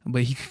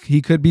 but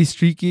he could be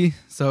streaky.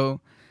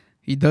 So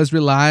he does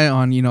rely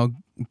on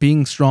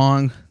being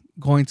strong,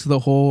 going to the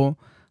hole,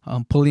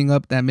 pulling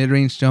up that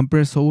mid-range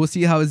jumper. So we'll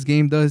see how his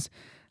game does.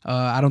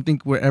 I don't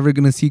think we're ever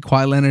gonna see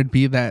Kawhi Leonard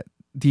be that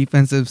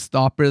defensive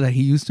stopper that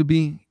he used to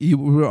be. We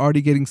were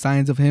already getting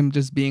signs of him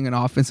just being an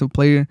offensive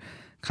player,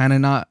 kind of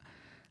not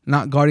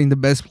not guarding the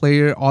best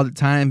player all the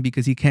time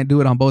because he can't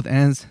do it on both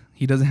ends.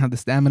 He doesn't have the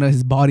stamina.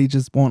 His body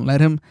just won't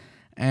let him.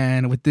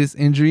 And with this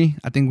injury,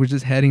 I think we're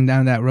just heading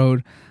down that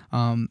road.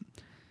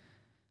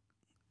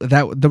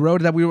 The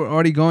road that we were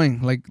already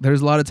going. Like,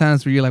 there's a lot of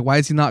times where you're like, why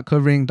is he not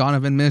covering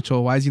Donovan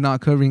Mitchell? Why is he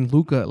not covering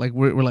Luka? Like,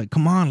 we're like,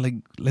 come on, like,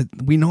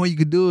 we know you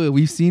could do it.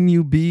 We've seen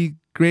you be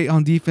great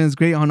on defense,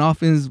 great on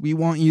offense. We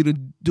want you to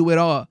do it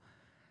all.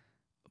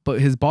 But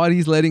his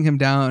body's letting him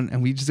down,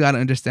 and we just got to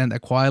understand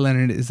that Kawhi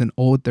Leonard is an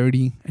old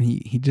 30, and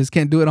he just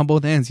can't do it on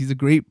both ends. He's a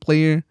great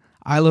player.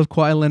 I love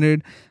Kawhi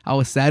Leonard. I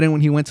was saddened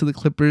when he went to the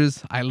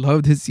Clippers. I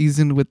loved his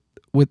season with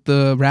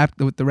the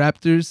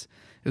Raptors.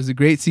 It was a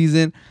great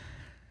season.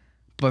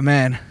 But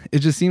man, it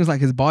just seems like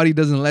his body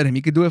doesn't let him.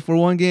 He could do it for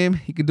one game.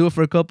 He could do it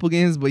for a couple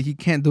games, but he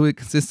can't do it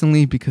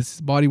consistently because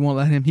his body won't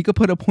let him. He could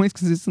put up points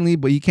consistently,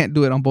 but he can't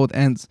do it on both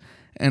ends.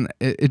 And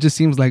it just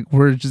seems like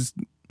we're just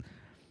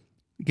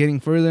getting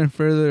further and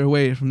further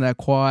away from that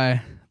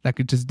Kawhi that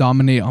could just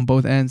dominate on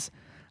both ends.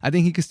 I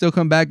think he could still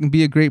come back and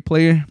be a great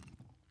player.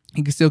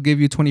 He could still give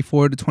you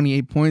 24 to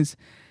 28 points.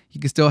 He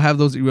could still have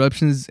those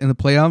eruptions in the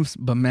playoffs.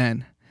 But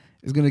man,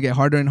 it's going to get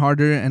harder and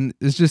harder. And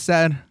it's just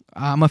sad.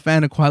 I'm a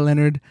fan of Kawhi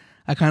Leonard.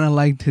 I kind of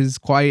liked his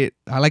quiet.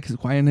 I like his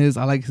quietness.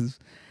 I like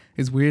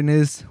his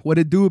weirdness. What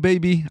it do,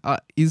 baby?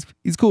 He's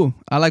cool.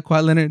 I like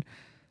Kawhi Leonard.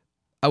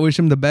 I wish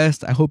him the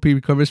best. I hope he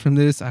recovers from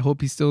this. I hope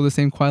he's still the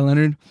same Kawhi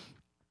Leonard.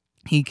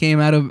 He came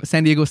out of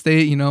San Diego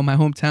State, my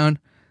hometown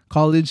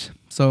college.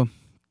 So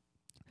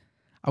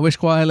I wish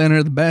Kawhi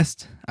Leonard the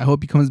best. I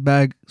hope he comes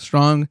back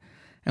strong.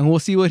 And we'll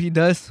see what he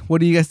does. What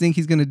do you guys think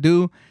he's going to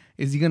do?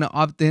 Is he going to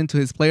opt into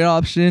his player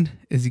option?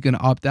 Is he going to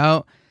opt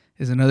out?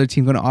 Is another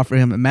team going to offer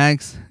him a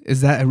max?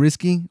 Is that a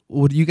risky?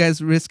 Would you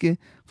guys risk it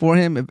for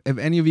him? If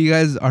any of you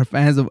guys are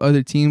fans of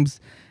other teams,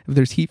 if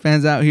there's Heat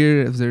fans out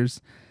here, if there's,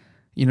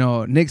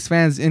 Knicks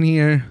fans in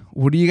here,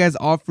 would you guys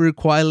offer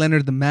Kawhi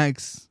Leonard the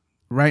max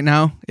right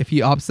now if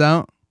he opts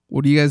out?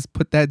 Would you guys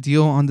put that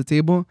deal on the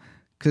table?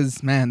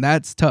 Because, man,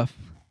 that's tough.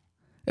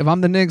 If I'm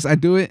the Knicks, I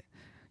do it.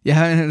 You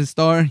haven't had a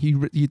star. You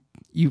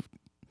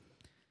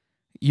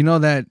know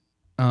that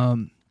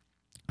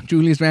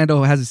Julius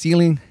Randle has a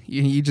ceiling.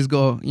 You just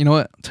go, you know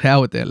what? To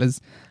hell with it. Let's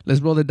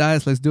roll the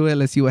dice. Let's do it.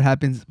 Let's see what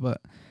happens.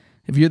 But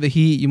if you're the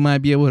Heat, you might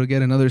be able to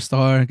get another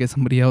star, get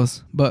somebody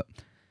else. But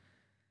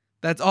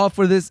that's all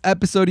for this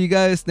episode, you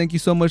guys. Thank you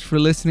so much for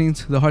listening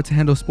to the Hard to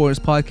Handle Sports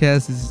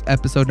podcast. This is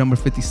episode number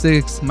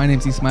 56. My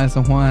name's Ismael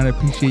San Juan. I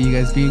appreciate you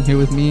guys being here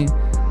with me.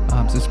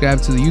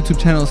 Subscribe to the YouTube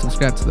channel.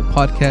 Subscribe to the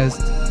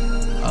podcast.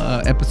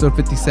 Episode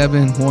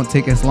 57 won't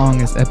take as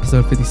long as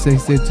episode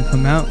 56 did to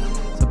come out.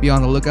 So be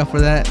on the lookout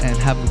for that and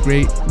have a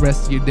great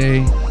rest of your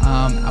day.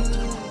 Out.